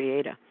my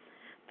Creator,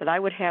 that I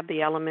would have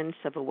the elements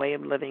of a way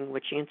of living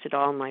which answered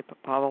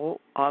all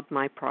of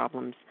my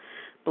problems,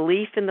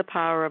 belief in the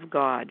power of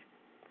God,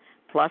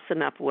 plus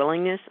enough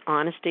willingness,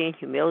 honesty, and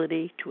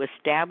humility to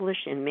establish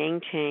and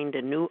maintain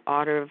the new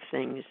order of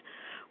things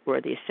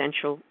were the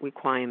essential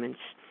requirements.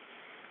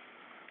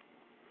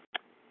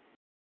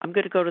 I'm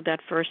going to go to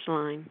that first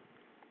line.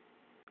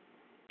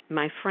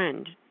 My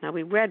friend. Now,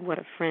 we read what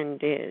a friend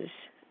is,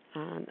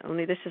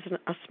 only this is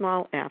a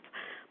small f,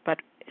 but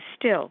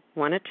still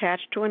one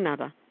attached to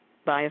another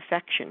by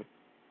affection.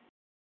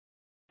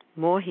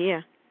 More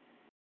here.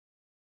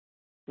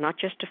 Not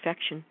just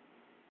affection.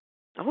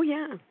 Oh,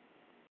 yeah.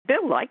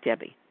 Bill liked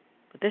Debbie,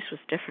 but this was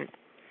different.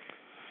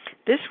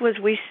 This was,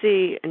 we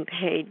see in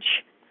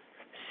page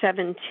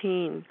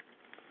 17,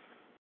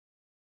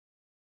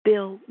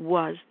 Bill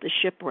was the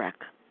shipwreck.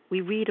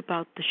 We read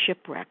about the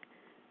shipwreck.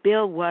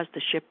 Bill was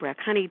the shipwreck.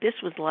 Honey, this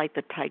was like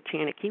the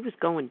Titanic. He was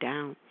going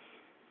down.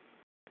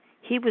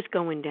 He was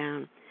going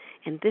down.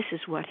 And this is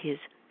what his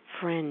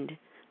friend,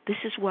 this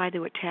is why they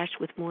were attached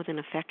with more than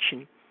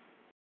affection.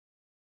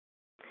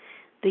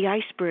 The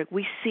iceberg,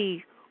 we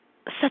see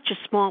such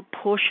a small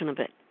portion of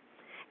it.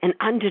 And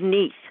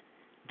underneath,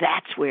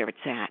 that's where it's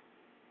at.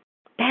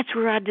 That's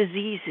where our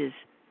disease is.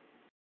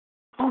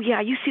 Oh,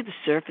 yeah, you see the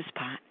surface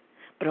part.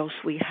 But, oh,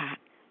 sweetheart,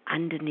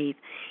 underneath,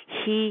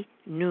 he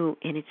knew,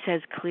 and it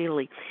says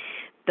clearly,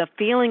 the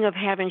feeling of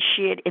having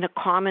shared in a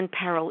common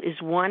peril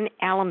is one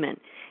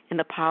element in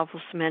the powerful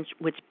cement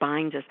which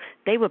binds us.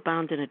 They were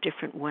bound in a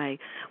different way,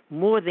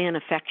 more than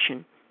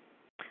affection.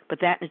 But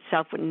that in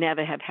itself would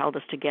never have held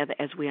us together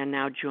as we are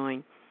now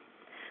joined.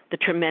 The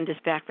tremendous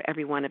fact for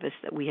every one of us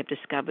that we have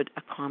discovered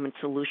a common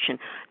solution.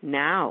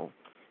 Now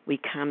we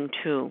come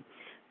to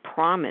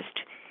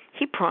promised.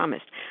 He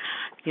promised.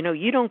 You know,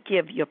 you don't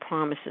give your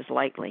promises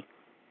lightly.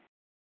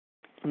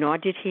 Nor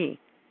did he.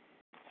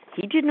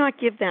 He did not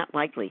give that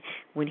lightly.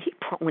 When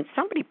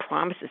somebody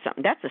promises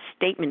something, that's a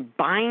statement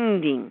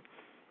binding.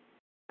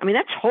 I mean,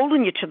 that's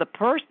holding you to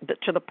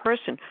the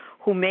person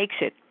who makes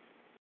it.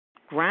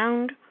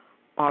 Ground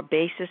or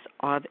basis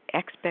of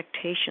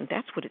expectation.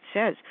 That's what it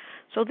says.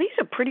 So these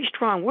are pretty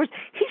strong words.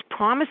 He's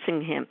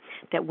promising him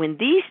that when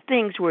these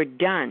things were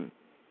done,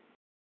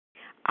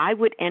 I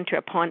would enter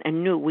upon a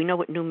new. We know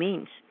what new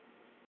means.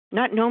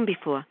 Not known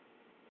before.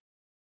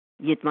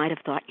 You might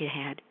have thought you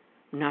had.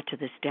 Not to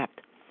this depth.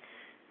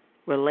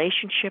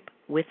 Relationship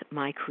with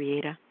my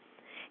Creator.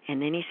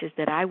 And then he says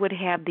that I would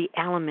have the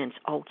elements,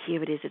 oh,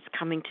 here it is, it's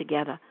coming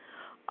together,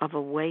 of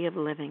a way of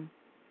living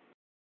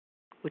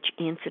which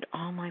answered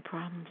all my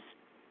problems.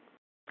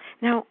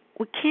 Now,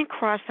 we can't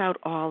cross out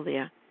all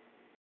there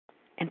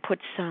and put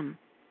some.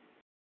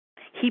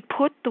 He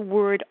put the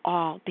word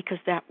all because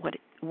that's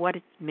what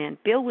it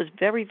meant. Bill was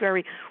very,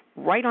 very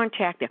right on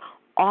tack there.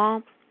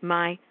 All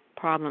my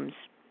problems.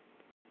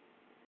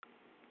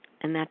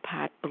 And that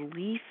part,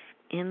 belief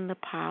in the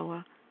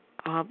power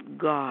of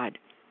God.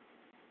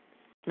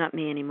 Not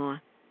me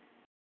anymore.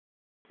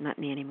 Not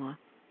me anymore.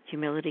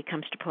 Humility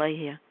comes to play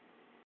here.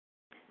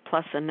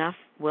 Plus enough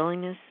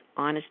willingness,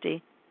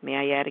 honesty, may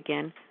I add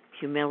again,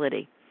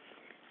 humility,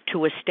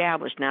 to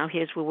establish, now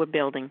here's where we're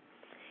building,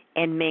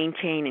 and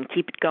maintain and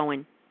keep it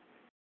going.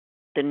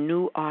 The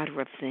new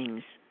order of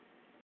things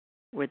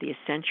were the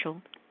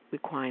essential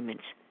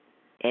requirements.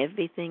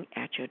 Everything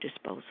at your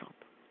disposal.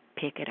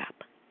 Pick it up.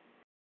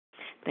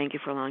 Thank you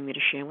for allowing me to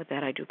share. With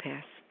that, I do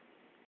pass.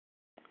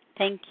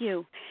 Thank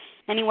you.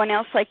 Anyone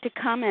else like to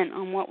comment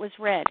on what was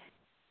read?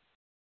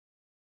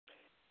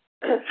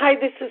 Hi,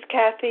 this is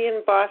Kathy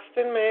in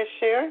Boston. May I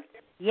share?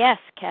 Yes,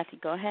 Kathy,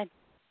 go ahead.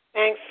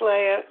 Thanks,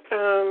 Leah.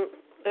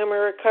 I'm a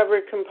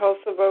recovered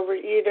compulsive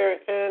overeater,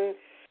 and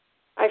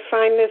I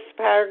find this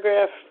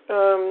paragraph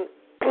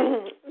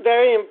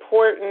very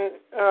important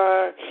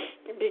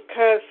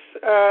because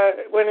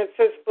when it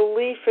says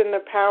belief in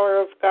the power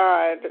of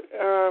God,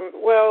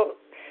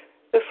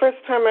 the first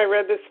time I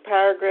read this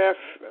paragraph,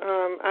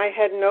 I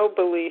had no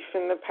belief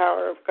in the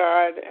power of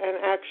God, and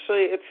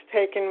actually it's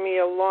taken me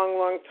a long,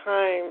 long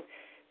time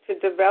to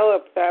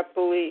develop that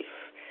belief.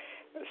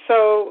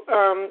 So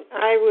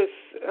I was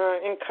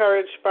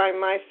encouraged by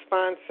my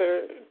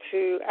sponsor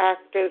to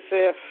act as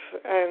if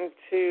and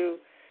to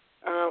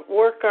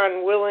work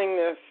on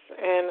willingness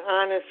and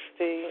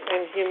honesty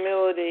and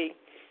humility,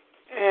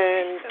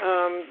 and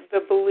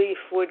the belief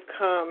would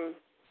come.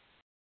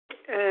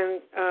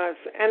 And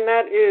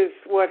that is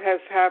what has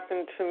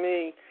happened to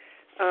me.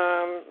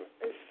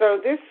 So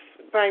this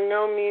by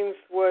no means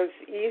was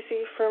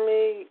easy for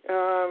me,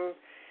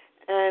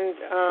 and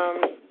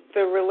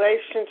the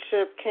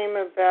relationship came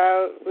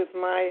about with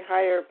my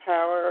higher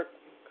power,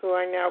 who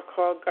I now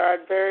call God,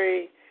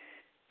 very,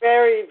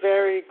 very,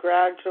 very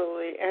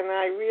gradually. And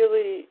I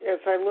really, as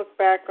I look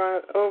back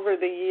on over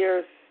the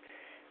years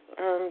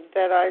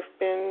that I've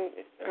been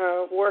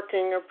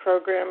working a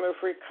program of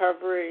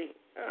recovery,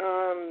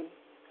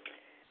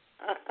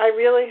 I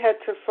really had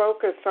to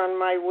focus on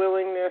my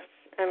willingness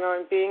and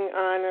on being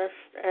honest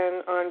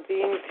and on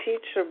being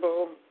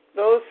teachable.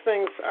 Those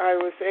things I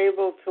was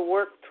able to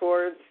work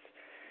towards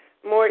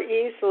more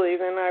easily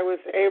than I was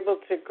able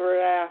to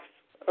grasp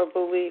a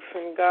belief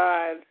in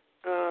God.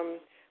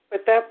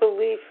 But that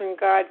belief in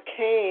God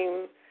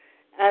came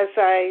as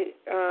I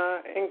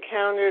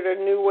encountered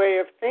a new way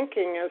of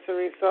thinking as a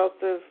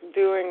result of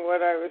doing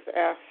what I was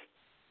asked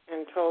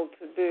and told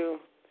to do.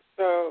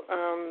 So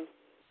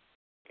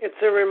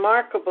it's a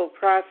remarkable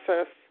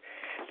process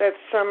that's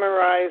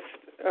summarized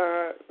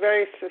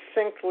very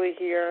succinctly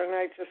here, and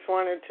I just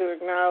wanted to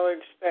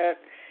acknowledge that,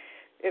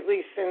 at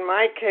least in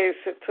my case,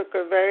 it took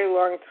a very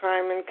long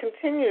time and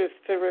continues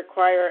to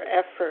require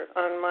effort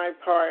on my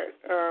part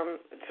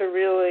to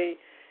really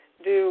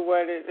do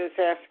what it is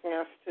asking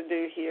us to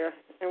do here.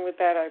 And with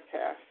that, I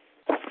pass.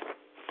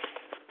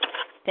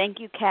 Thank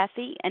you,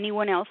 Kathy.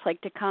 Anyone else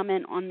like to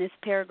comment on this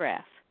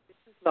paragraph? This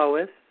is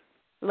Lois.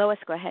 Lois,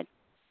 go ahead.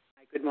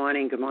 Hi, good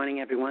morning. Good morning,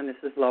 everyone. This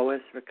is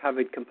Lois,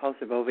 recovered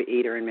compulsive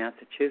overeater in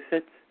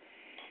Massachusetts.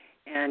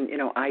 And,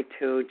 I,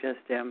 too, just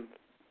am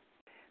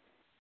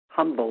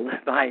humbled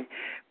by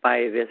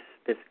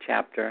this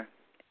chapter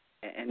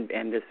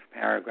and this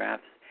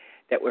paragraphs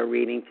that we're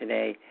reading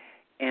today.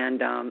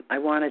 And I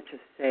wanted to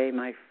say,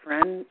 my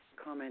friend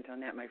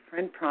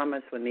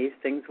promised when these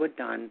things were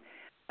done,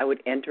 I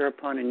would enter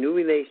upon a new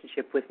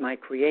relationship with my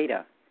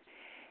Creator,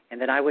 and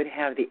that I would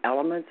have the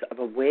elements of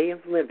a way of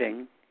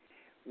living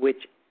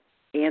which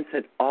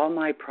answered all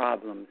my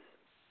problems.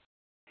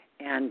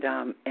 And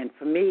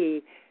for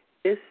me,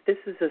 this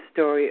is a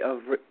story of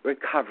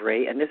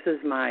recovery, and this is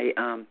my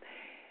oh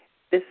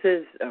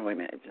wait a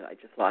minute, I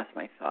just lost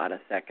my thought a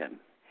second.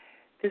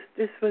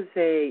 This was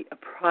a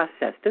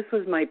process. This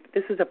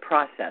is a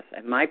process,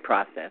 and my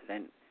process,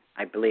 and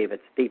I believe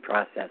it's the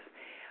process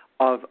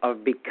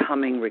of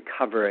becoming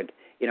recovered.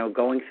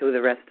 Going through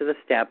the rest of the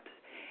steps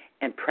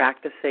and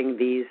practicing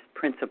these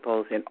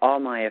principles in all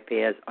my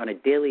affairs on a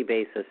daily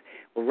basis.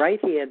 Well, right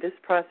here, this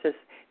process,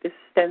 this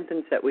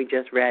sentence that we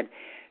just read,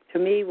 to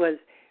me was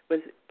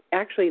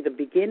actually the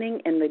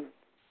beginning and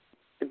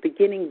the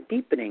beginning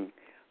deepening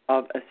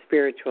of a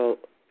spiritual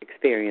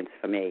experience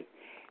for me,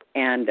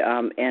 and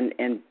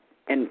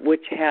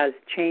which has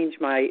changed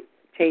my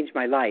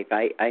life.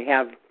 I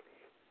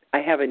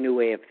have a new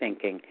way of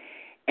thinking,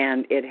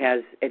 and it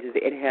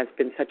has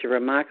been such a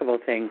remarkable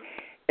thing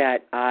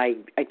that I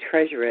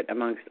treasure it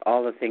amongst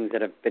all the things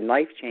that have been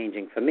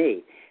life-changing for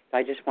me. So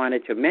I just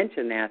wanted to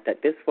mention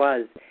that this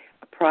was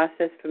a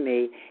process for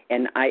me,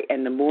 and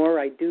the more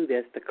I do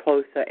this, the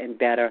closer and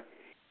better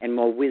and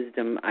more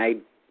wisdom I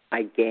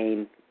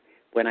gain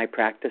when I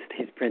practice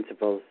these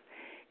principles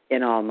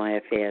in all my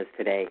affairs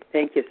today.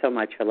 Thank you so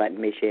much for letting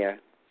me share.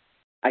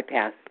 I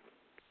pass.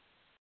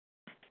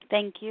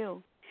 Thank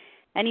you.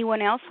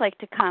 Anyone else like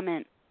to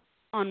comment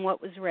on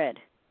what was read?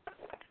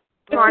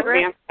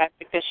 Margaret?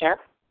 Fisher.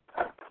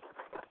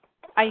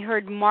 I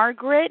heard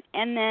Margaret,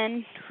 and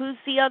then who's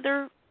the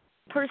other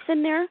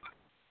person there?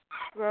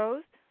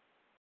 Rose.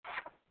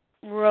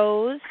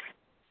 Rose.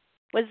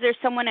 Was there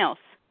someone else?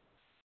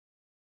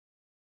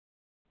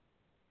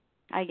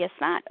 I guess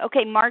not.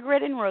 Okay,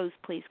 Margaret and Rose,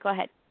 please. Go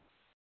ahead.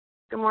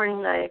 Good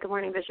morning, Leah. Good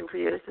morning, Vision for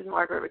You. This is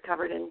Margaret,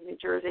 recovered in New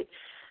Jersey.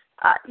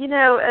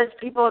 As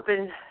people have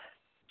been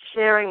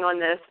sharing on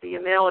this, the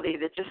humility,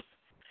 that just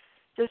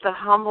the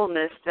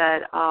humbleness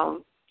that,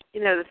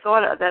 the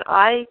thought that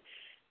I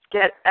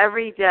get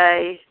every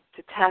day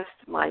to test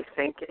my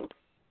thinking.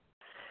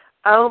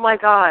 Oh, my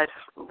God,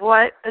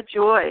 what a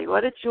joy.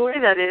 What a joy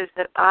that is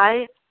that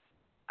I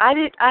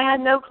I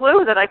had no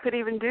clue that I could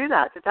even do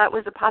that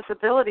was a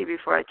possibility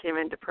before I came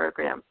into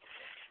program.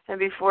 And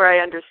before I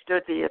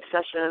understood the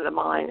obsession of the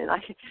mind, and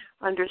I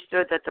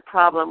understood that the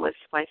problem was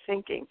my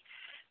thinking.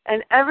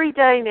 And every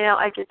day now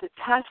I get to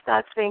test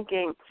that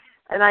thinking,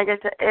 and I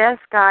get to ask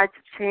God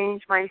to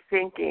change my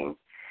thinking,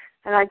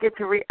 and I get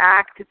to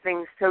react to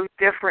things so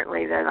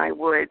differently than I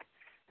would.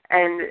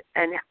 And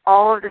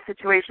all of the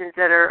situations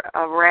that are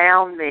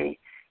around me,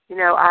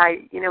 we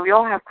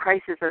all have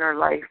crises in our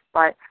life,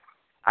 but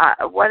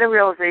what a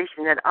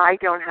realization that I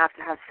don't have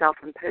to have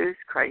self-imposed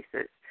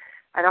crises.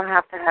 I don't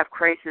have to have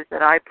crises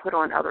that I put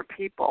on other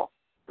people,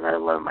 let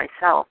alone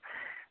myself.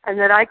 And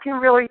that I can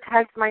really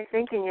test my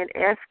thinking and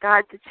ask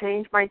God to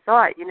change my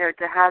thought,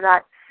 to have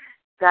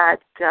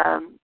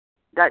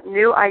that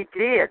new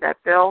idea that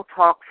Bill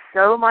talks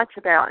so much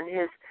about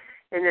in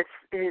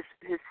his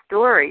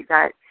story,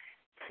 that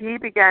he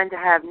began to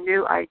have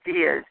new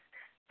ideas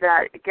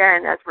that,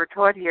 again, as we're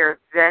taught here,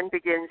 then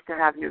begins to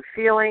have new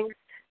feelings,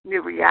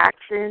 new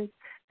reactions,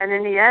 and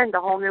in the end, a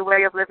whole new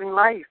way of living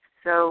life.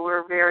 So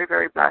we're very,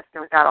 very blessed.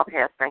 And with that, I'll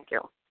pass. Thank you.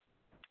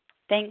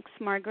 Thanks,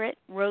 Margaret.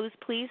 Rose,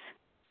 please.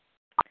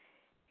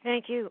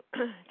 Thank you.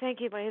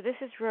 Thank you, Leah. This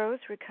is Rose,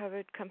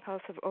 recovered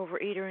compulsive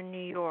overeater in New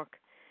York.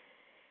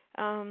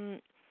 The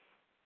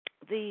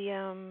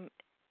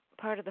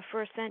part of the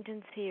first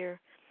sentence here,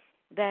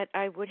 that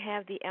I would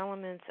have the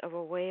elements of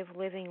a way of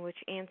living which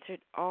answered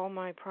all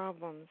my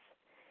problems.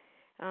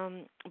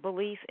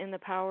 Belief in the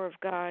power of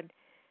God,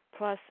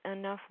 plus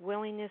enough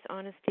willingness,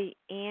 honesty,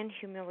 and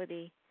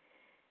humility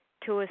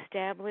to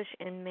establish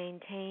and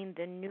maintain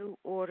the new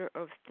order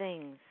of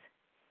things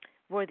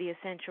were the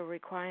essential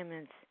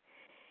requirements.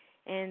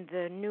 And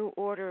the new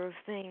order of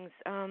things,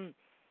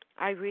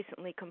 I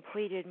recently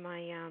completed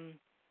my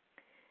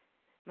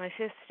my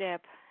fifth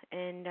step,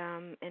 and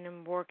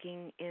I'm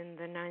working in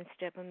the 9th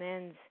step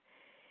amends.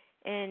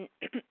 And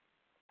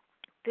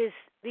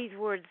these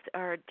words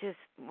are just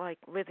like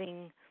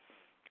living,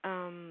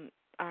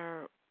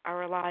 are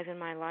alive in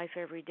my life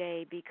every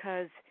day,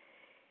 because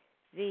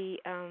the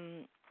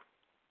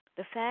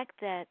fact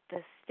that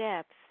the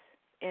steps,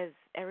 as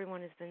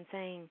everyone has been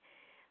saying,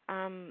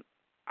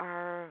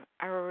 are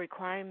a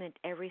requirement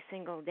every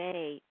single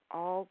day.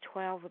 All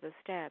 12 of the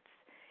steps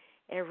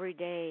every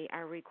day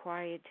are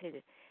required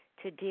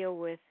to deal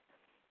with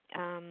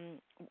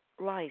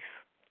life,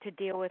 to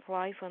deal with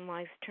life on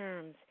life's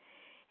terms,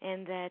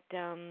 and that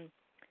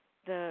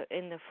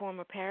in the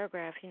former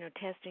paragraph,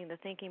 testing the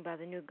thinking by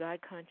the new God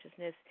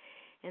consciousness,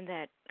 and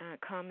that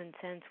common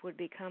sense would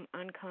become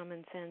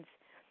uncommon sense,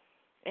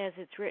 as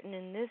it's written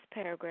in this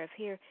paragraph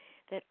here,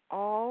 that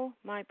all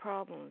my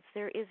problems,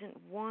 there isn't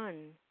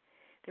one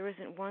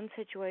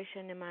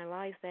situation in my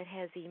life that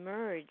has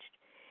emerged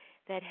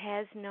that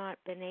has not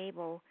been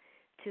able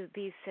to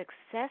be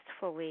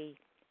successfully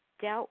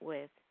dealt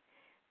with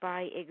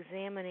by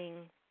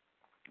examining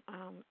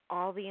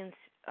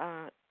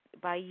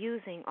by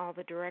using all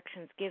the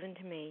directions given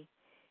to me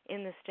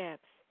in the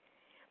steps,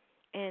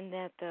 and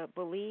that the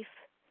belief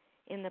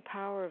in the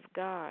power of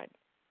God,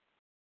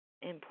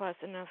 and plus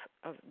enough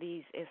of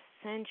these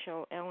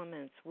essential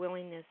elements,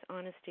 willingness,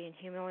 honesty, and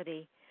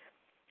humility,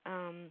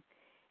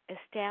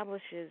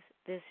 establishes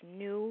this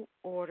new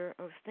order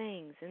of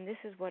things. And this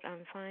is what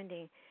I'm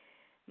finding.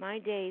 My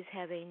days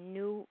have a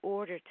new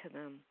order to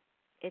them.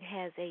 It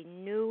has a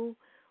new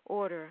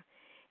order,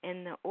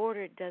 and the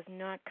order does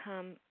not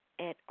come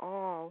at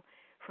all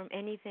from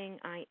anything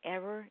I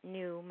ever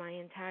knew my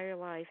entire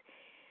life.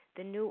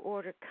 The new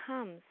order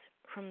comes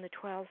from the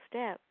 12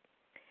 steps,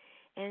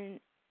 and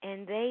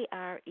they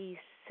are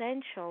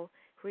essential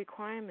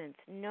requirements.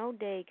 No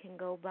day can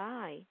go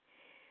by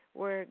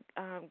where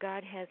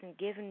God hasn't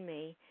given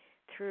me,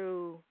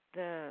 through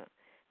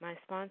my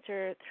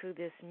sponsor, through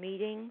this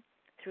meeting,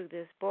 through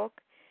this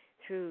book,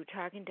 through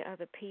talking to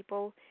other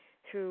people,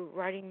 through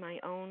writing my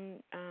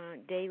own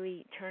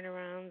daily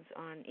turnarounds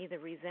on either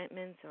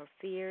resentments or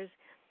fears.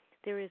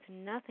 There is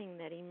nothing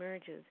that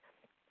emerges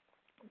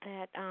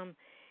that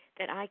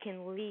I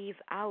can leave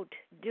out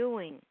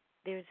doing.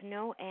 There's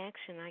no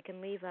action I can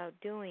leave out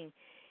doing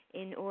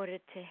in order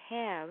to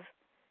have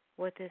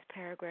what this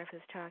paragraph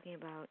is talking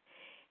about.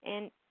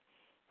 And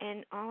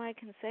all I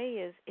can say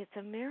is it's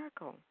a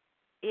miracle.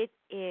 It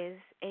is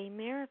a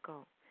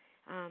miracle,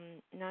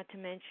 not to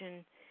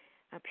mention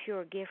a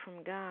pure gift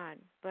from God,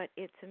 but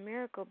it's a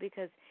miracle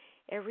because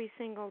every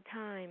single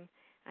time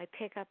I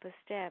pick up a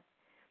step,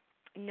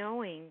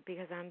 knowing,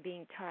 because I'm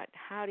being taught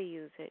how to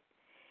use it,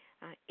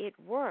 it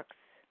works.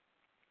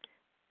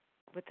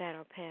 With that,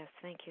 I'll pass.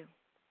 Thank you.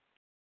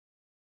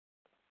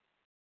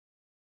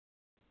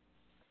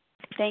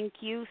 Thank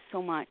you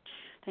so much.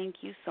 Thank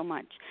you so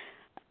much.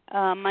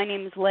 My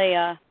name is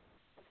Leah.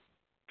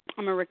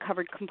 I'm a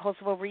recovered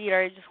compulsive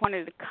overeater. I just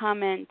wanted to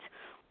comment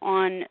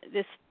on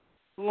this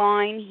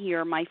line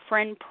here. My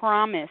friend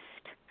promised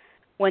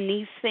when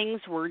these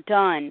things were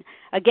done.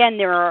 Again,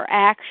 there are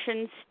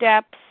action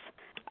steps.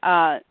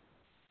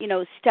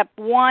 step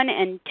 1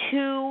 and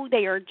 2,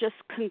 they are just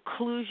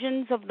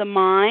conclusions of the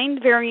mind,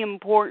 very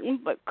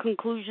important, but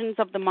conclusions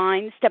of the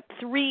mind. Step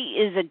 3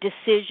 is a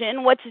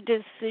decision. What's a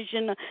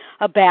decision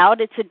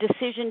about? It's a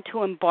decision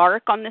to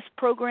embark on this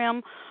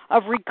program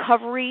of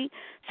recovery.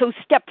 So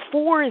step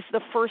 4 is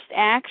the first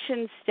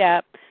action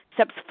step.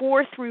 Steps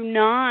 4 through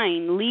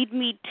 9 lead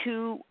me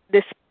to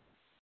this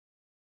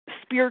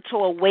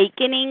spiritual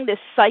awakening, this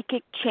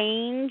psychic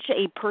change,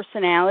 a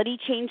personality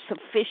change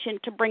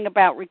sufficient to bring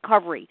about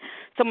recovery.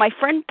 So my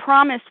friend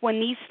promised when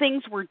these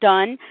things were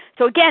done,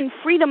 so again,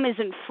 freedom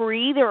isn't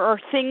free. There are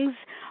things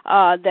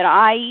that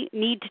I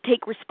need to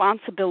take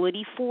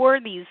responsibility for,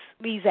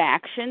 these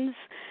actions.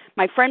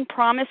 My friend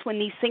promised when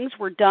these things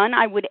were done,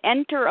 I would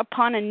enter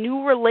upon a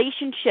new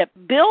relationship.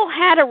 Bill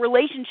had a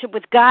relationship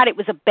with God. It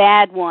was a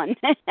bad one.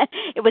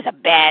 It was a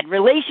bad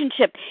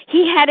relationship.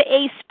 He had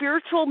a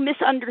spiritual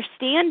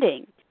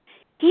misunderstanding.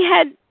 He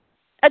had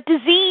a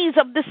disease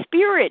of the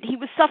spirit. He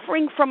was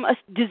suffering from a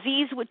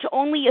disease which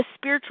only a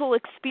spiritual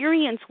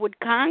experience would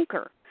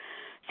conquer.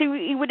 So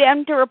he would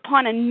enter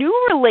upon a new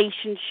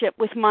relationship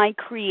with my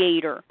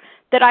Creator,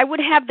 that I would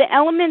have the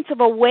elements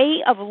of a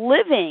way of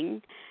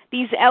living,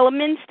 these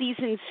elements, these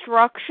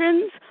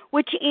instructions,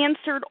 which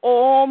answered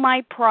all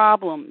my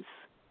problems.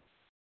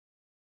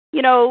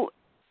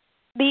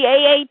 The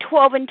AA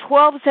 12 and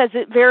 12 says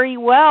it very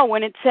well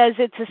when it says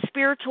it's a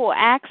spiritual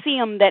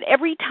axiom that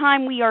every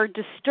time we are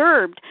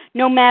disturbed,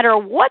 no matter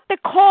what the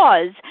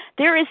cause,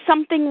 there is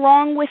something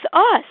wrong with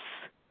us.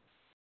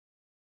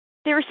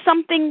 There's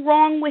something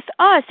wrong with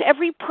us.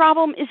 Every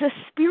problem is a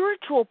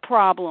spiritual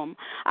problem.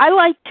 I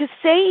like to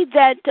say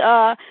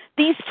that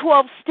these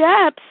 12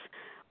 steps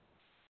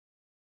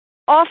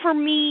offer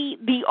me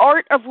the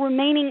art of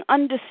remaining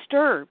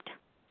undisturbed.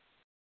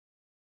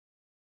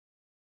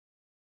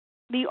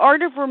 The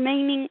art of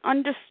remaining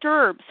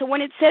undisturbed. So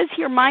when it says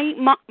here,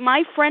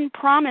 my friend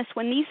promised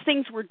when these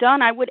things were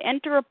done, I would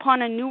enter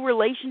upon a new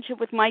relationship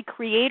with my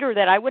Creator,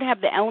 that I would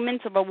have the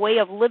elements of a way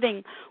of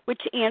living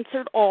which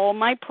answered all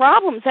my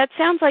problems. That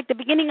sounds like the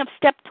beginning of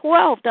step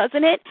 12,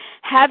 doesn't it?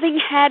 Having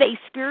had a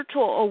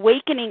spiritual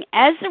awakening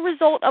as a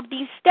result of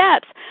these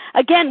steps.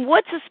 Again,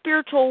 what's a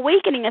spiritual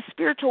awakening? A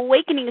spiritual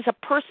awakening is a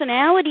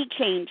personality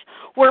change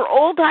where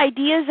old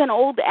ideas and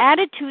old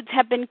attitudes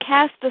have been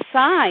cast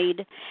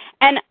aside,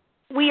 and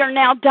we are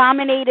now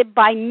dominated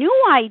by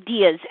new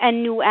ideas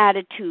and new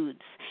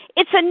attitudes.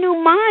 It's a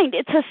new mind.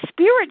 It's a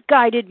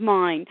spirit-guided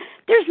mind.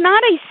 There's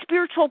not a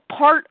spiritual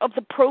part of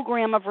the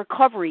program of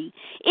recovery.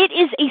 It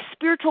is a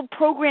spiritual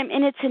program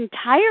in its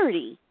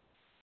entirety.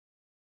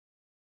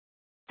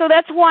 So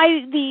that's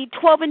why the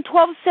 12 and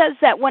 12 says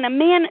that when a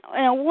man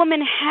and a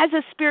woman has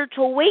a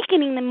spiritual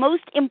awakening, the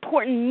most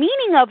important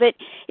meaning of it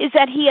is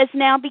that he has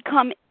now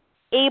become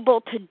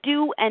able to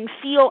do and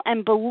feel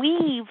and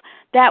believe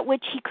that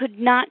which he could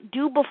not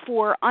do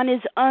before on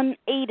his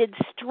unaided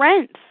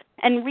strength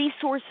and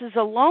resources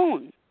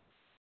alone.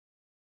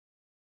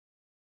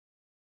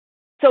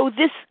 So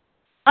this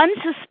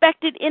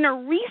unsuspected inner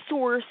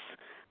resource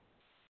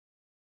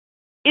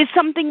is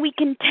something we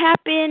can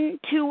tap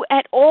into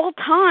at all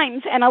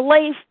times, and a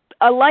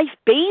life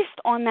based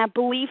on that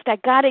belief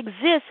that God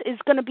exists is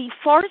going to be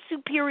far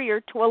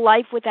superior to a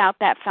life without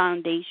that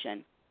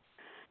foundation.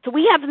 So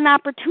we have an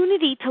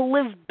opportunity to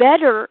live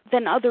better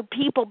than other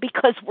people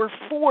because we're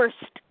forced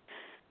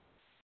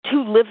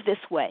to live this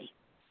way.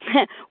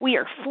 We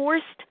are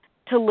forced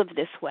to live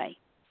this way.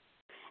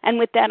 And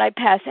with that, I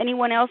pass.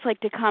 Anyone else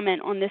like to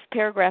comment on this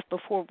paragraph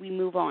before we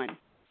move on?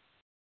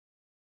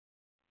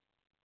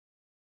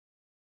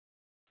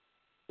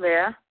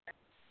 Leah?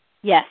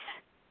 Yes.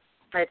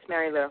 Hi, it's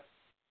Mary Lou.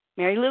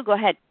 Mary Lou, go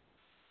ahead.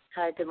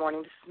 Hi, good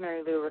morning. This is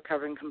Mary Lou,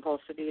 recovering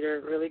compulsive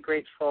eater. Really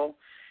grateful.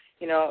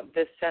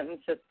 This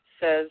sentence that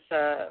says,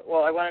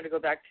 I wanted to go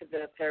back to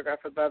the paragraph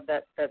above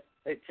that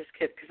it just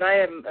kept, because I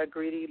am a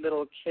greedy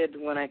little kid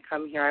when I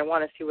come here. I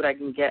want to see what I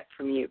can get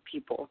from you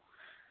people.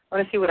 I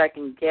want to see what I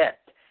can get.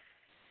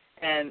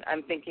 And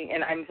I'm thinking,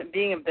 and I'm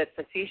being a bit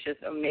facetious,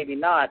 or maybe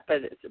not,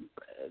 but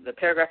the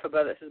paragraph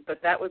above it says,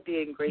 but that would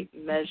be in great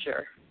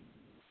measure.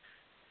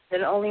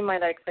 Then only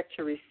might I expect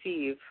to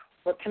receive.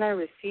 What can I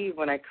receive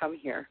when I come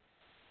here?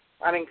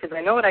 I mean, because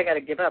I know what I got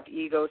to give up,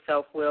 ego,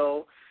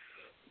 self-will,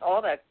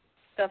 all that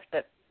stuff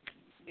that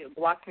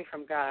blocks me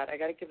from God. I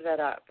got to give that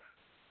up.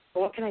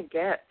 But what can I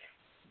get?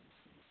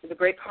 The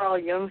great Carl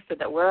Jung said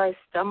that where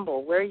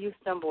you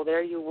stumble,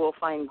 there you will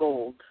find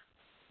gold.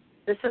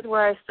 This is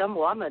where I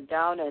stumble. I'm a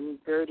down and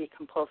dirty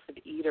compulsive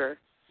eater,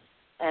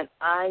 and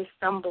I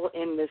stumble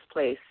in this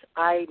place.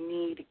 I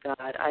need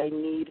God. I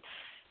need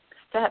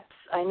steps.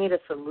 I need a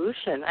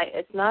solution.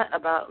 It's not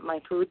about my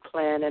food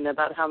plan and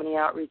about how many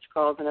outreach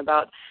calls and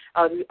about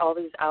all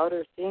these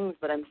outer things,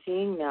 but I'm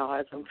seeing now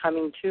as I'm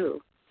coming to.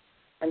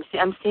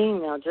 I'm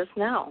seeing now, just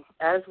now,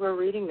 as we're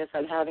reading this,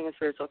 I'm having a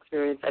spiritual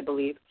experience, I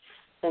believe.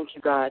 Thank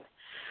you, God.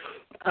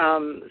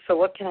 So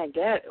what can I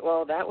get?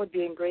 Well, that would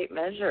be in great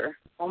measure.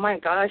 Oh, my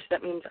gosh,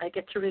 that means I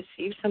get to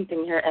receive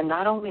something here, and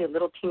not only a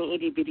little teeny,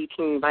 itty-bitty,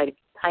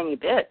 tiny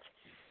bit.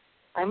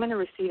 I'm going to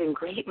receive in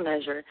great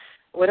measure.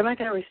 What am I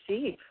going to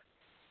receive?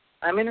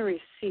 I'm going to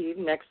receive,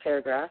 next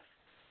paragraph,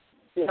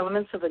 the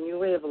elements of a new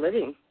way of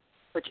living,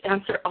 which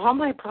answer all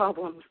my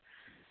problems,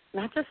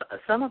 not just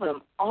some of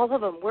them, all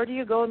of them. Where do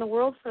you go in the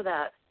world for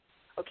that?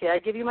 Okay, I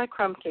give you my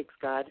crumb cakes,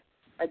 God.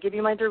 I give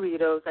you my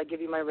Doritos. I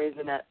give you my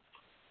Raisinets.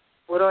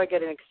 What do I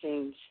get in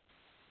exchange?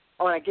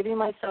 Oh, and I give you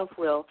my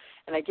self-will,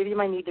 and I give you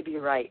my need to be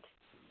right.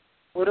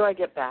 What do I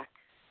get back?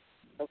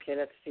 Okay,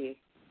 let's see.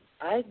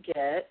 I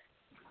get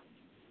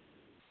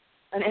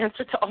an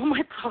answer to all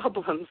my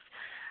problems.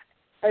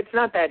 It's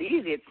not that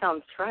easy. It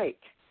sounds trite.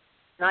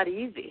 Not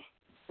easy.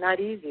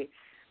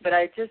 But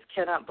I just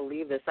cannot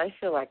believe this. I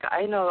feel like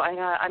I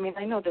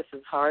know this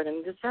is hard,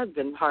 and this has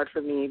been hard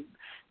for me,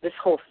 this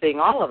whole thing,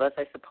 all of us,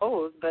 I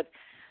suppose, but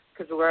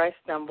because where I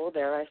stumble,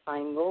 there I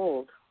find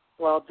gold.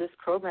 Well, this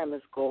program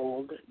is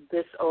gold.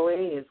 This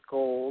OA is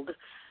gold.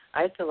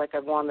 I feel like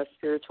I've won the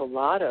spiritual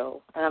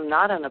lotto, and I'm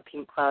not on a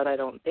pink cloud, I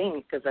don't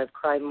think, because I've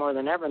cried more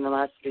than ever in the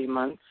last 3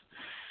 months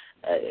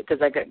because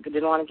I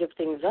didn't want to give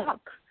things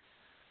up.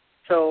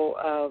 So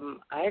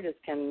I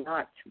just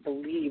cannot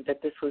believe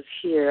that this was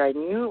here. I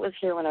knew it was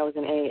here when I was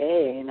in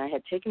AA, and I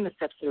had taken the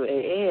steps through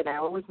AA, and I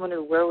always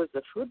wondered where was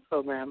the food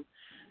program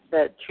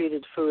that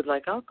treated food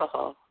like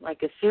alcohol,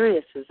 like as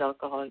serious as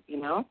alcohol,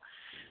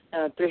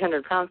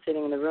 300 pounds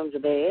sitting in the rooms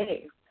of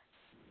AA,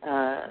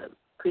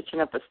 preaching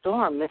up a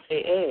storm, Miss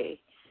AA.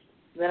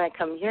 Then I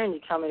come here and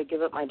you tell me to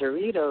give up my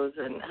Doritos,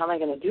 and how am I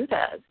going to do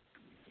that?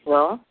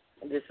 Well,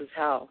 this is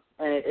how,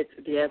 and it's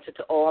the answer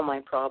to all my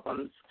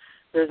problems.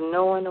 There's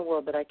nowhere in the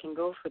world that I can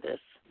go for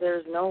this.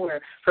 There's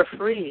nowhere for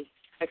free,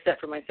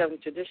 except for my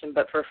 7th tradition,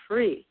 but for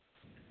free.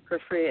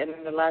 And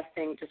then the last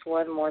thing, just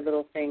one more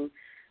little thing.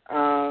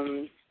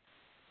 Well,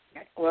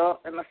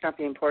 it must not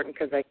be important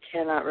because I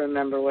cannot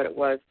remember what it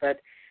was, but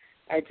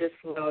I just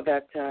know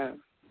that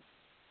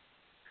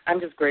I'm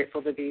just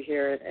grateful to be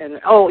here. And,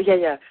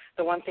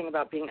 the one thing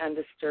about being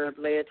undisturbed,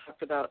 Leah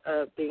talked about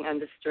being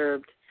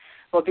undisturbed.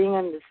 Well, being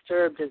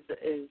undisturbed is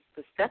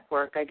the step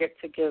work. I get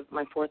to give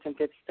my 4th and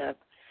 5th step,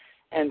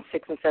 and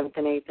 6th and 7th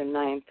and 8th and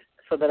 9th,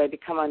 so that I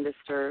become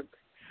undisturbed.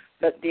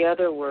 But the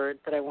other word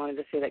that I wanted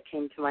to say that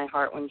came to my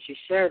heart when she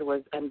shared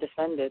was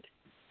undefended.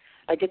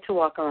 I get to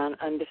walk around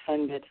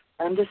undefended,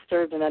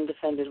 undisturbed and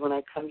undefended when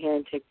I come here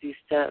and take these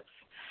steps.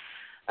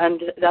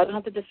 And I don't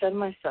have to defend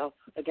myself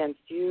against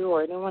you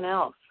or anyone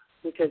else,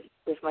 because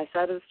if my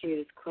side of the street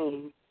is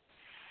clean,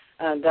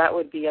 that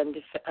would be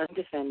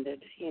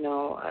undefended.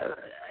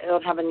 I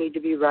don't have a need to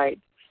be right.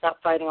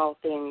 Stop fighting all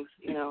things,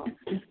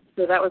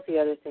 So that was the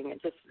other thing.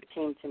 It just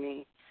came to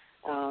me.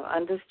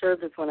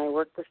 Undisturbed is when I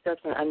work the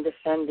steps, and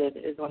undefended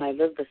is when I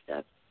live the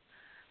steps.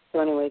 So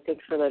anyway,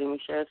 thanks for letting me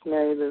share. It's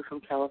Mary Lou from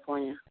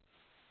California.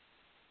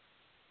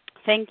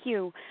 Thank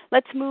you.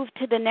 Let's move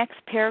to the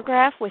next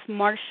paragraph with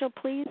Marcia,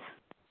 please.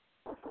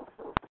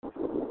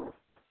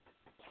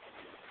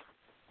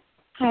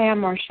 Hi, I'm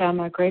Marcia. I'm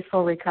a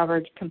grateful,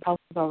 recovered,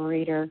 compulsive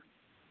overeater.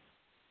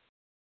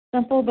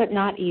 Simple but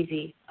not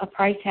easy. A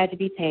price had to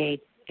be paid.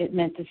 It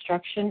meant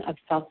destruction of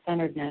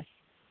self-centeredness.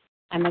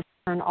 I must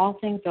turn all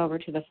things over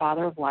to the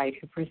Father of Light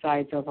who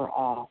presides over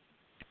all.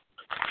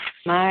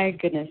 My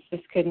goodness,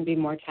 this couldn't be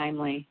more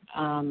timely.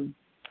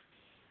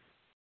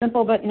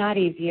 Simple but not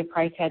easy. A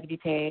price had to be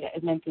paid.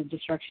 It meant the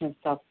destruction of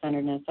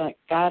self-centeredness.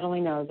 God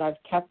only knows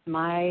I've kept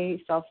my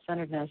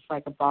self-centeredness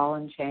like a ball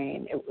and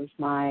chain. It was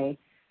my,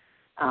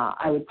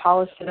 I would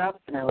polish it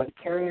up and I would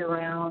carry it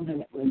around,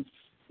 and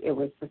it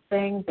was the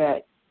thing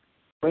that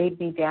weighed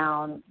me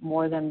down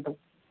more than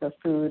the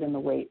food and the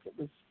weight. It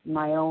was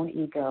my own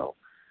ego.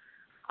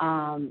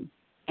 And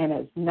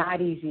it's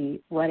not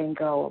easy letting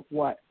go of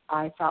what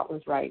I thought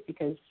was right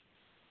because,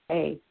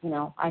 hey,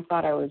 I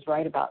thought I was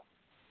right about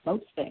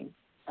most things.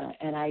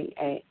 And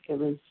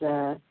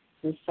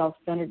this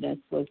self-centeredness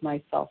was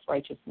my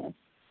self-righteousness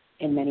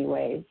in many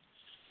ways.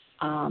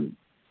 I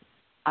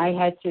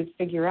had to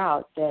figure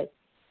out that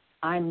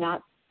I'm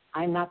not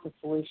the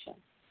solution.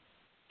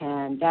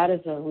 And that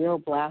is a real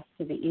blast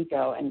to the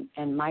ego,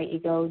 and my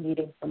ego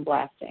needed some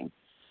blasting.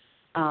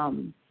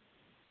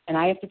 And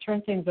I have to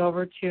turn things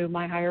over to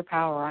my higher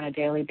power on a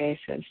daily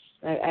basis.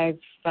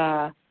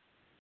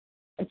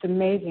 It's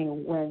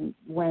amazing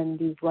when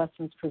these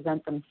lessons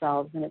present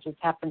themselves, and it just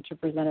happened to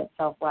present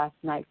itself last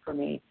night for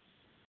me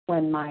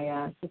when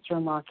my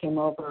sister-in-law came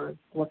over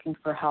looking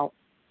for help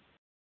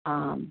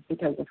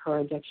because of her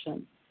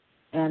addiction.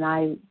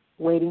 And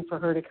waiting for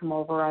her to come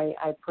over,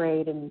 I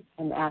prayed and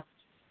asked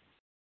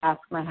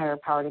my higher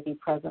power to be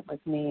present with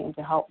me and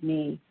to help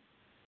me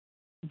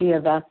be a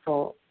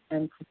vessel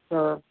and to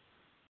serve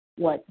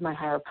what my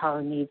higher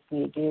power needs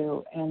me to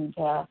do. And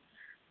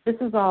this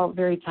is all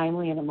very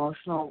timely and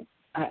emotional.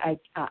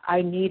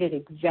 I needed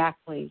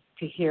exactly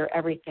to hear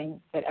everything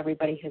that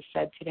everybody has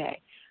said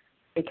today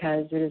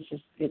because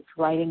it's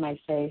right in my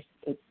face.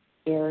 It's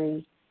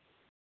very,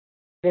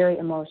 very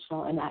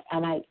emotional, and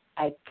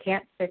I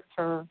can't fix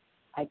her.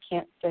 I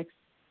can't fix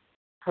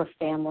her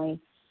family.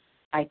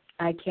 I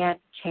can't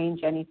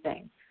change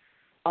anything.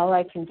 All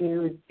I can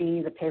do is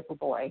be the paper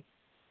boy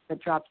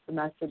that drops the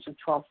message of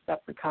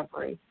 12-step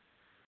recovery.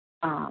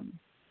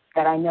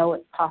 that I know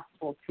it's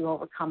possible to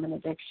overcome an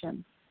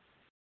addiction,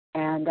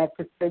 and that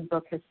this big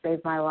book has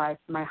saved my life,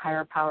 my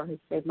higher power has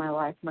saved my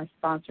life, my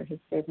sponsor has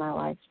saved my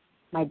life,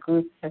 my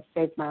group has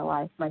saved my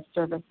life, my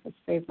service has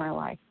saved my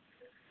life.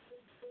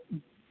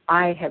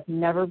 I have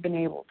never been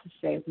able to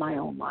save my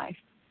own life.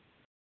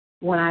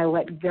 When I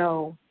let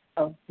go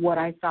of what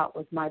I thought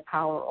was my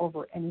power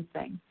over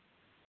anything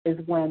is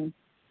when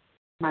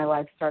my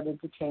life started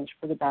to change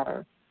for the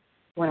better.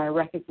 When I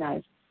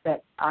recognized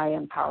that I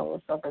am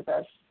powerless over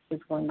this is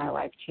when my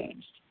life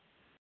changed.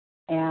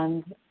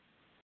 And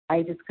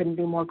I just couldn't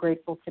be more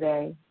grateful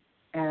today,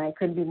 and I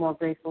couldn't be more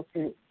grateful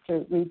to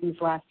read these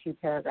last two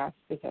paragraphs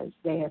because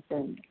they have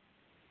been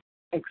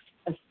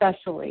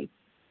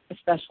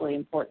especially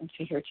important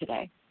to hear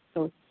today.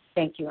 So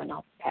thank you, and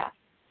I'll pass.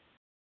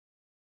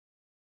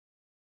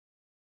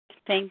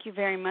 Thank you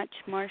very much,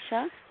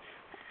 Marcia.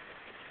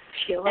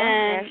 Sheila,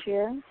 may I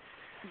share?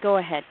 Go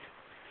ahead.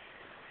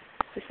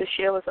 This is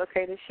Sheila. Is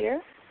okay to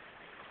share?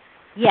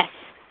 Yes.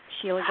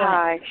 Sheila, go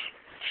Hi. ahead.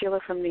 Sheila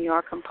from New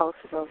York,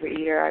 compulsive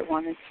overeater. I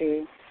wanted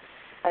to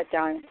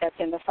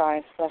identify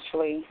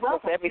especially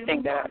with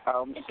everything that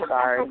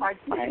regard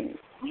my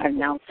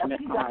announcement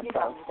on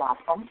myself.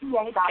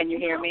 Can you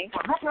hear me?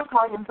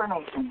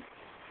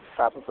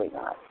 Probably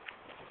not.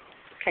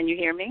 Can you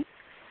hear me?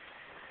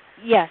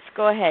 Yes,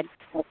 go ahead.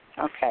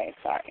 Okay,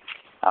 sorry.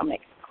 I'll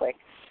make it quick.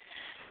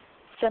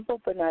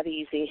 Simple but not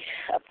easy.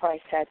 A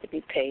price had to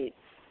be paid.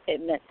 It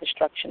meant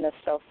destruction of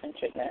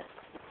self-centeredness.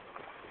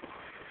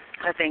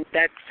 I think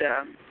that's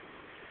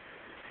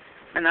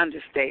an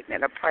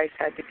understatement. A price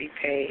had to be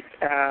paid.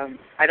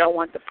 I don't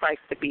want the price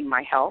to be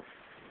my health,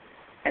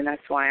 and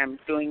that's why I'm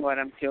doing what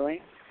I'm doing.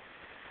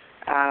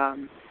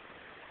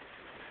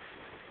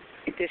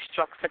 It just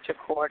struck such a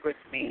chord with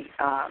me.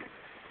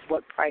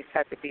 What price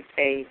had to be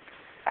paid.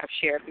 I've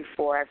shared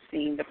before. I've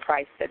seen the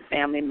price that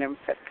family members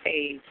have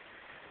paid,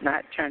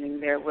 not turning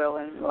their will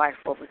and life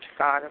over to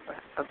God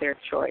of their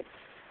choice.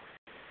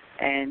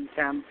 And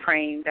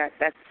praying that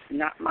that's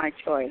not my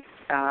choice.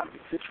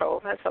 Control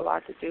has a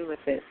lot to do with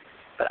it.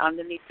 But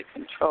underneath the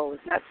control is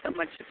not so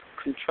much as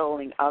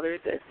controlling others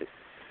as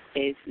it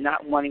is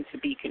not wanting to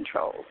be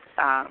controlled.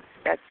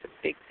 That's a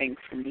big thing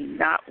for me,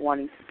 not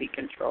wanting to be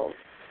controlled.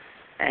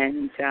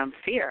 And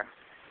fear.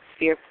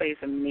 Fear plays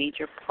a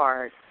major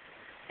part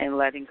in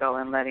letting go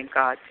and letting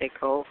God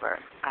take over.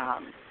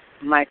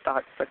 My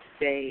thought for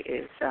today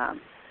is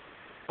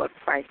what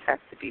price has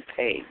to be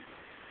paid.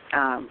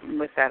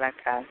 With that, I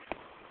pass.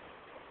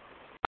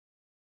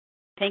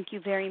 Thank you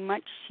very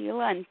much,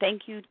 Sheila, and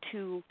thank you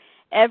to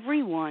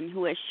everyone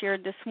who has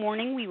shared this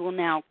morning. We will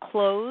now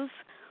close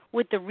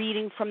with the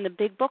reading from the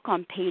Big Book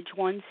on page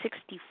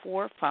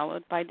 164,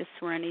 followed by the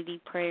Serenity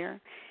Prayer.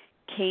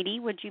 Katie,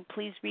 would you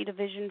please read A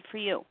Vision for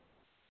You?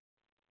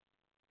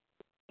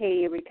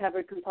 Katie, a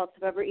recovered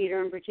compulsive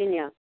overeater in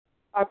Virginia.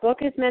 Our book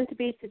is meant to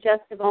be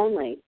suggestive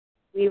only.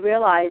 We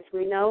realize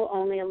we know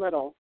only a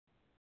little.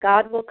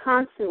 God will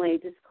constantly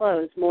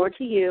disclose more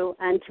to you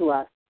and to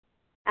us.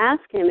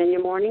 Ask Him in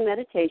your morning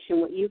meditation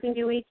what you can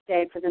do each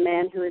day for the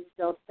man who is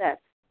still sick.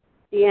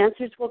 The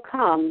answers will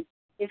come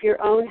if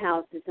your own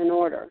house is in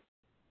order.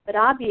 But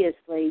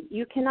obviously,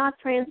 you cannot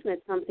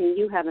transmit something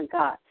you haven't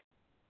got.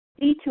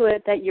 See to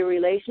it that your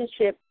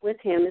relationship with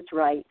Him is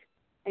right,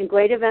 and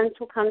great events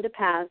will come to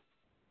pass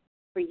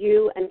for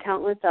you and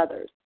countless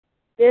others.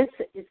 This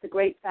is the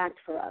great fact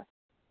for us.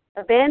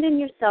 Abandon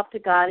yourself to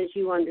God as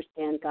you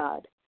understand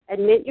God.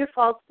 Admit your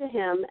faults to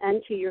Him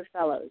and to your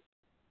fellows.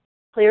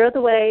 Clear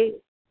away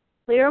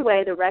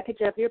the wreckage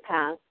of your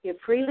past. Give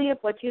freely of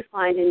what you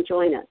find and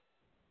join us.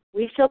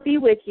 We shall be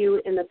with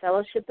you in the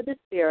fellowship of the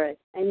Spirit,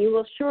 and you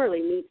will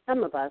surely meet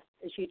some of us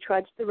as you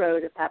trudge the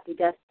road of happy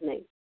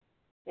destiny.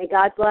 May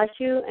God bless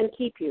you and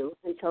keep you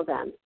until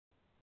then.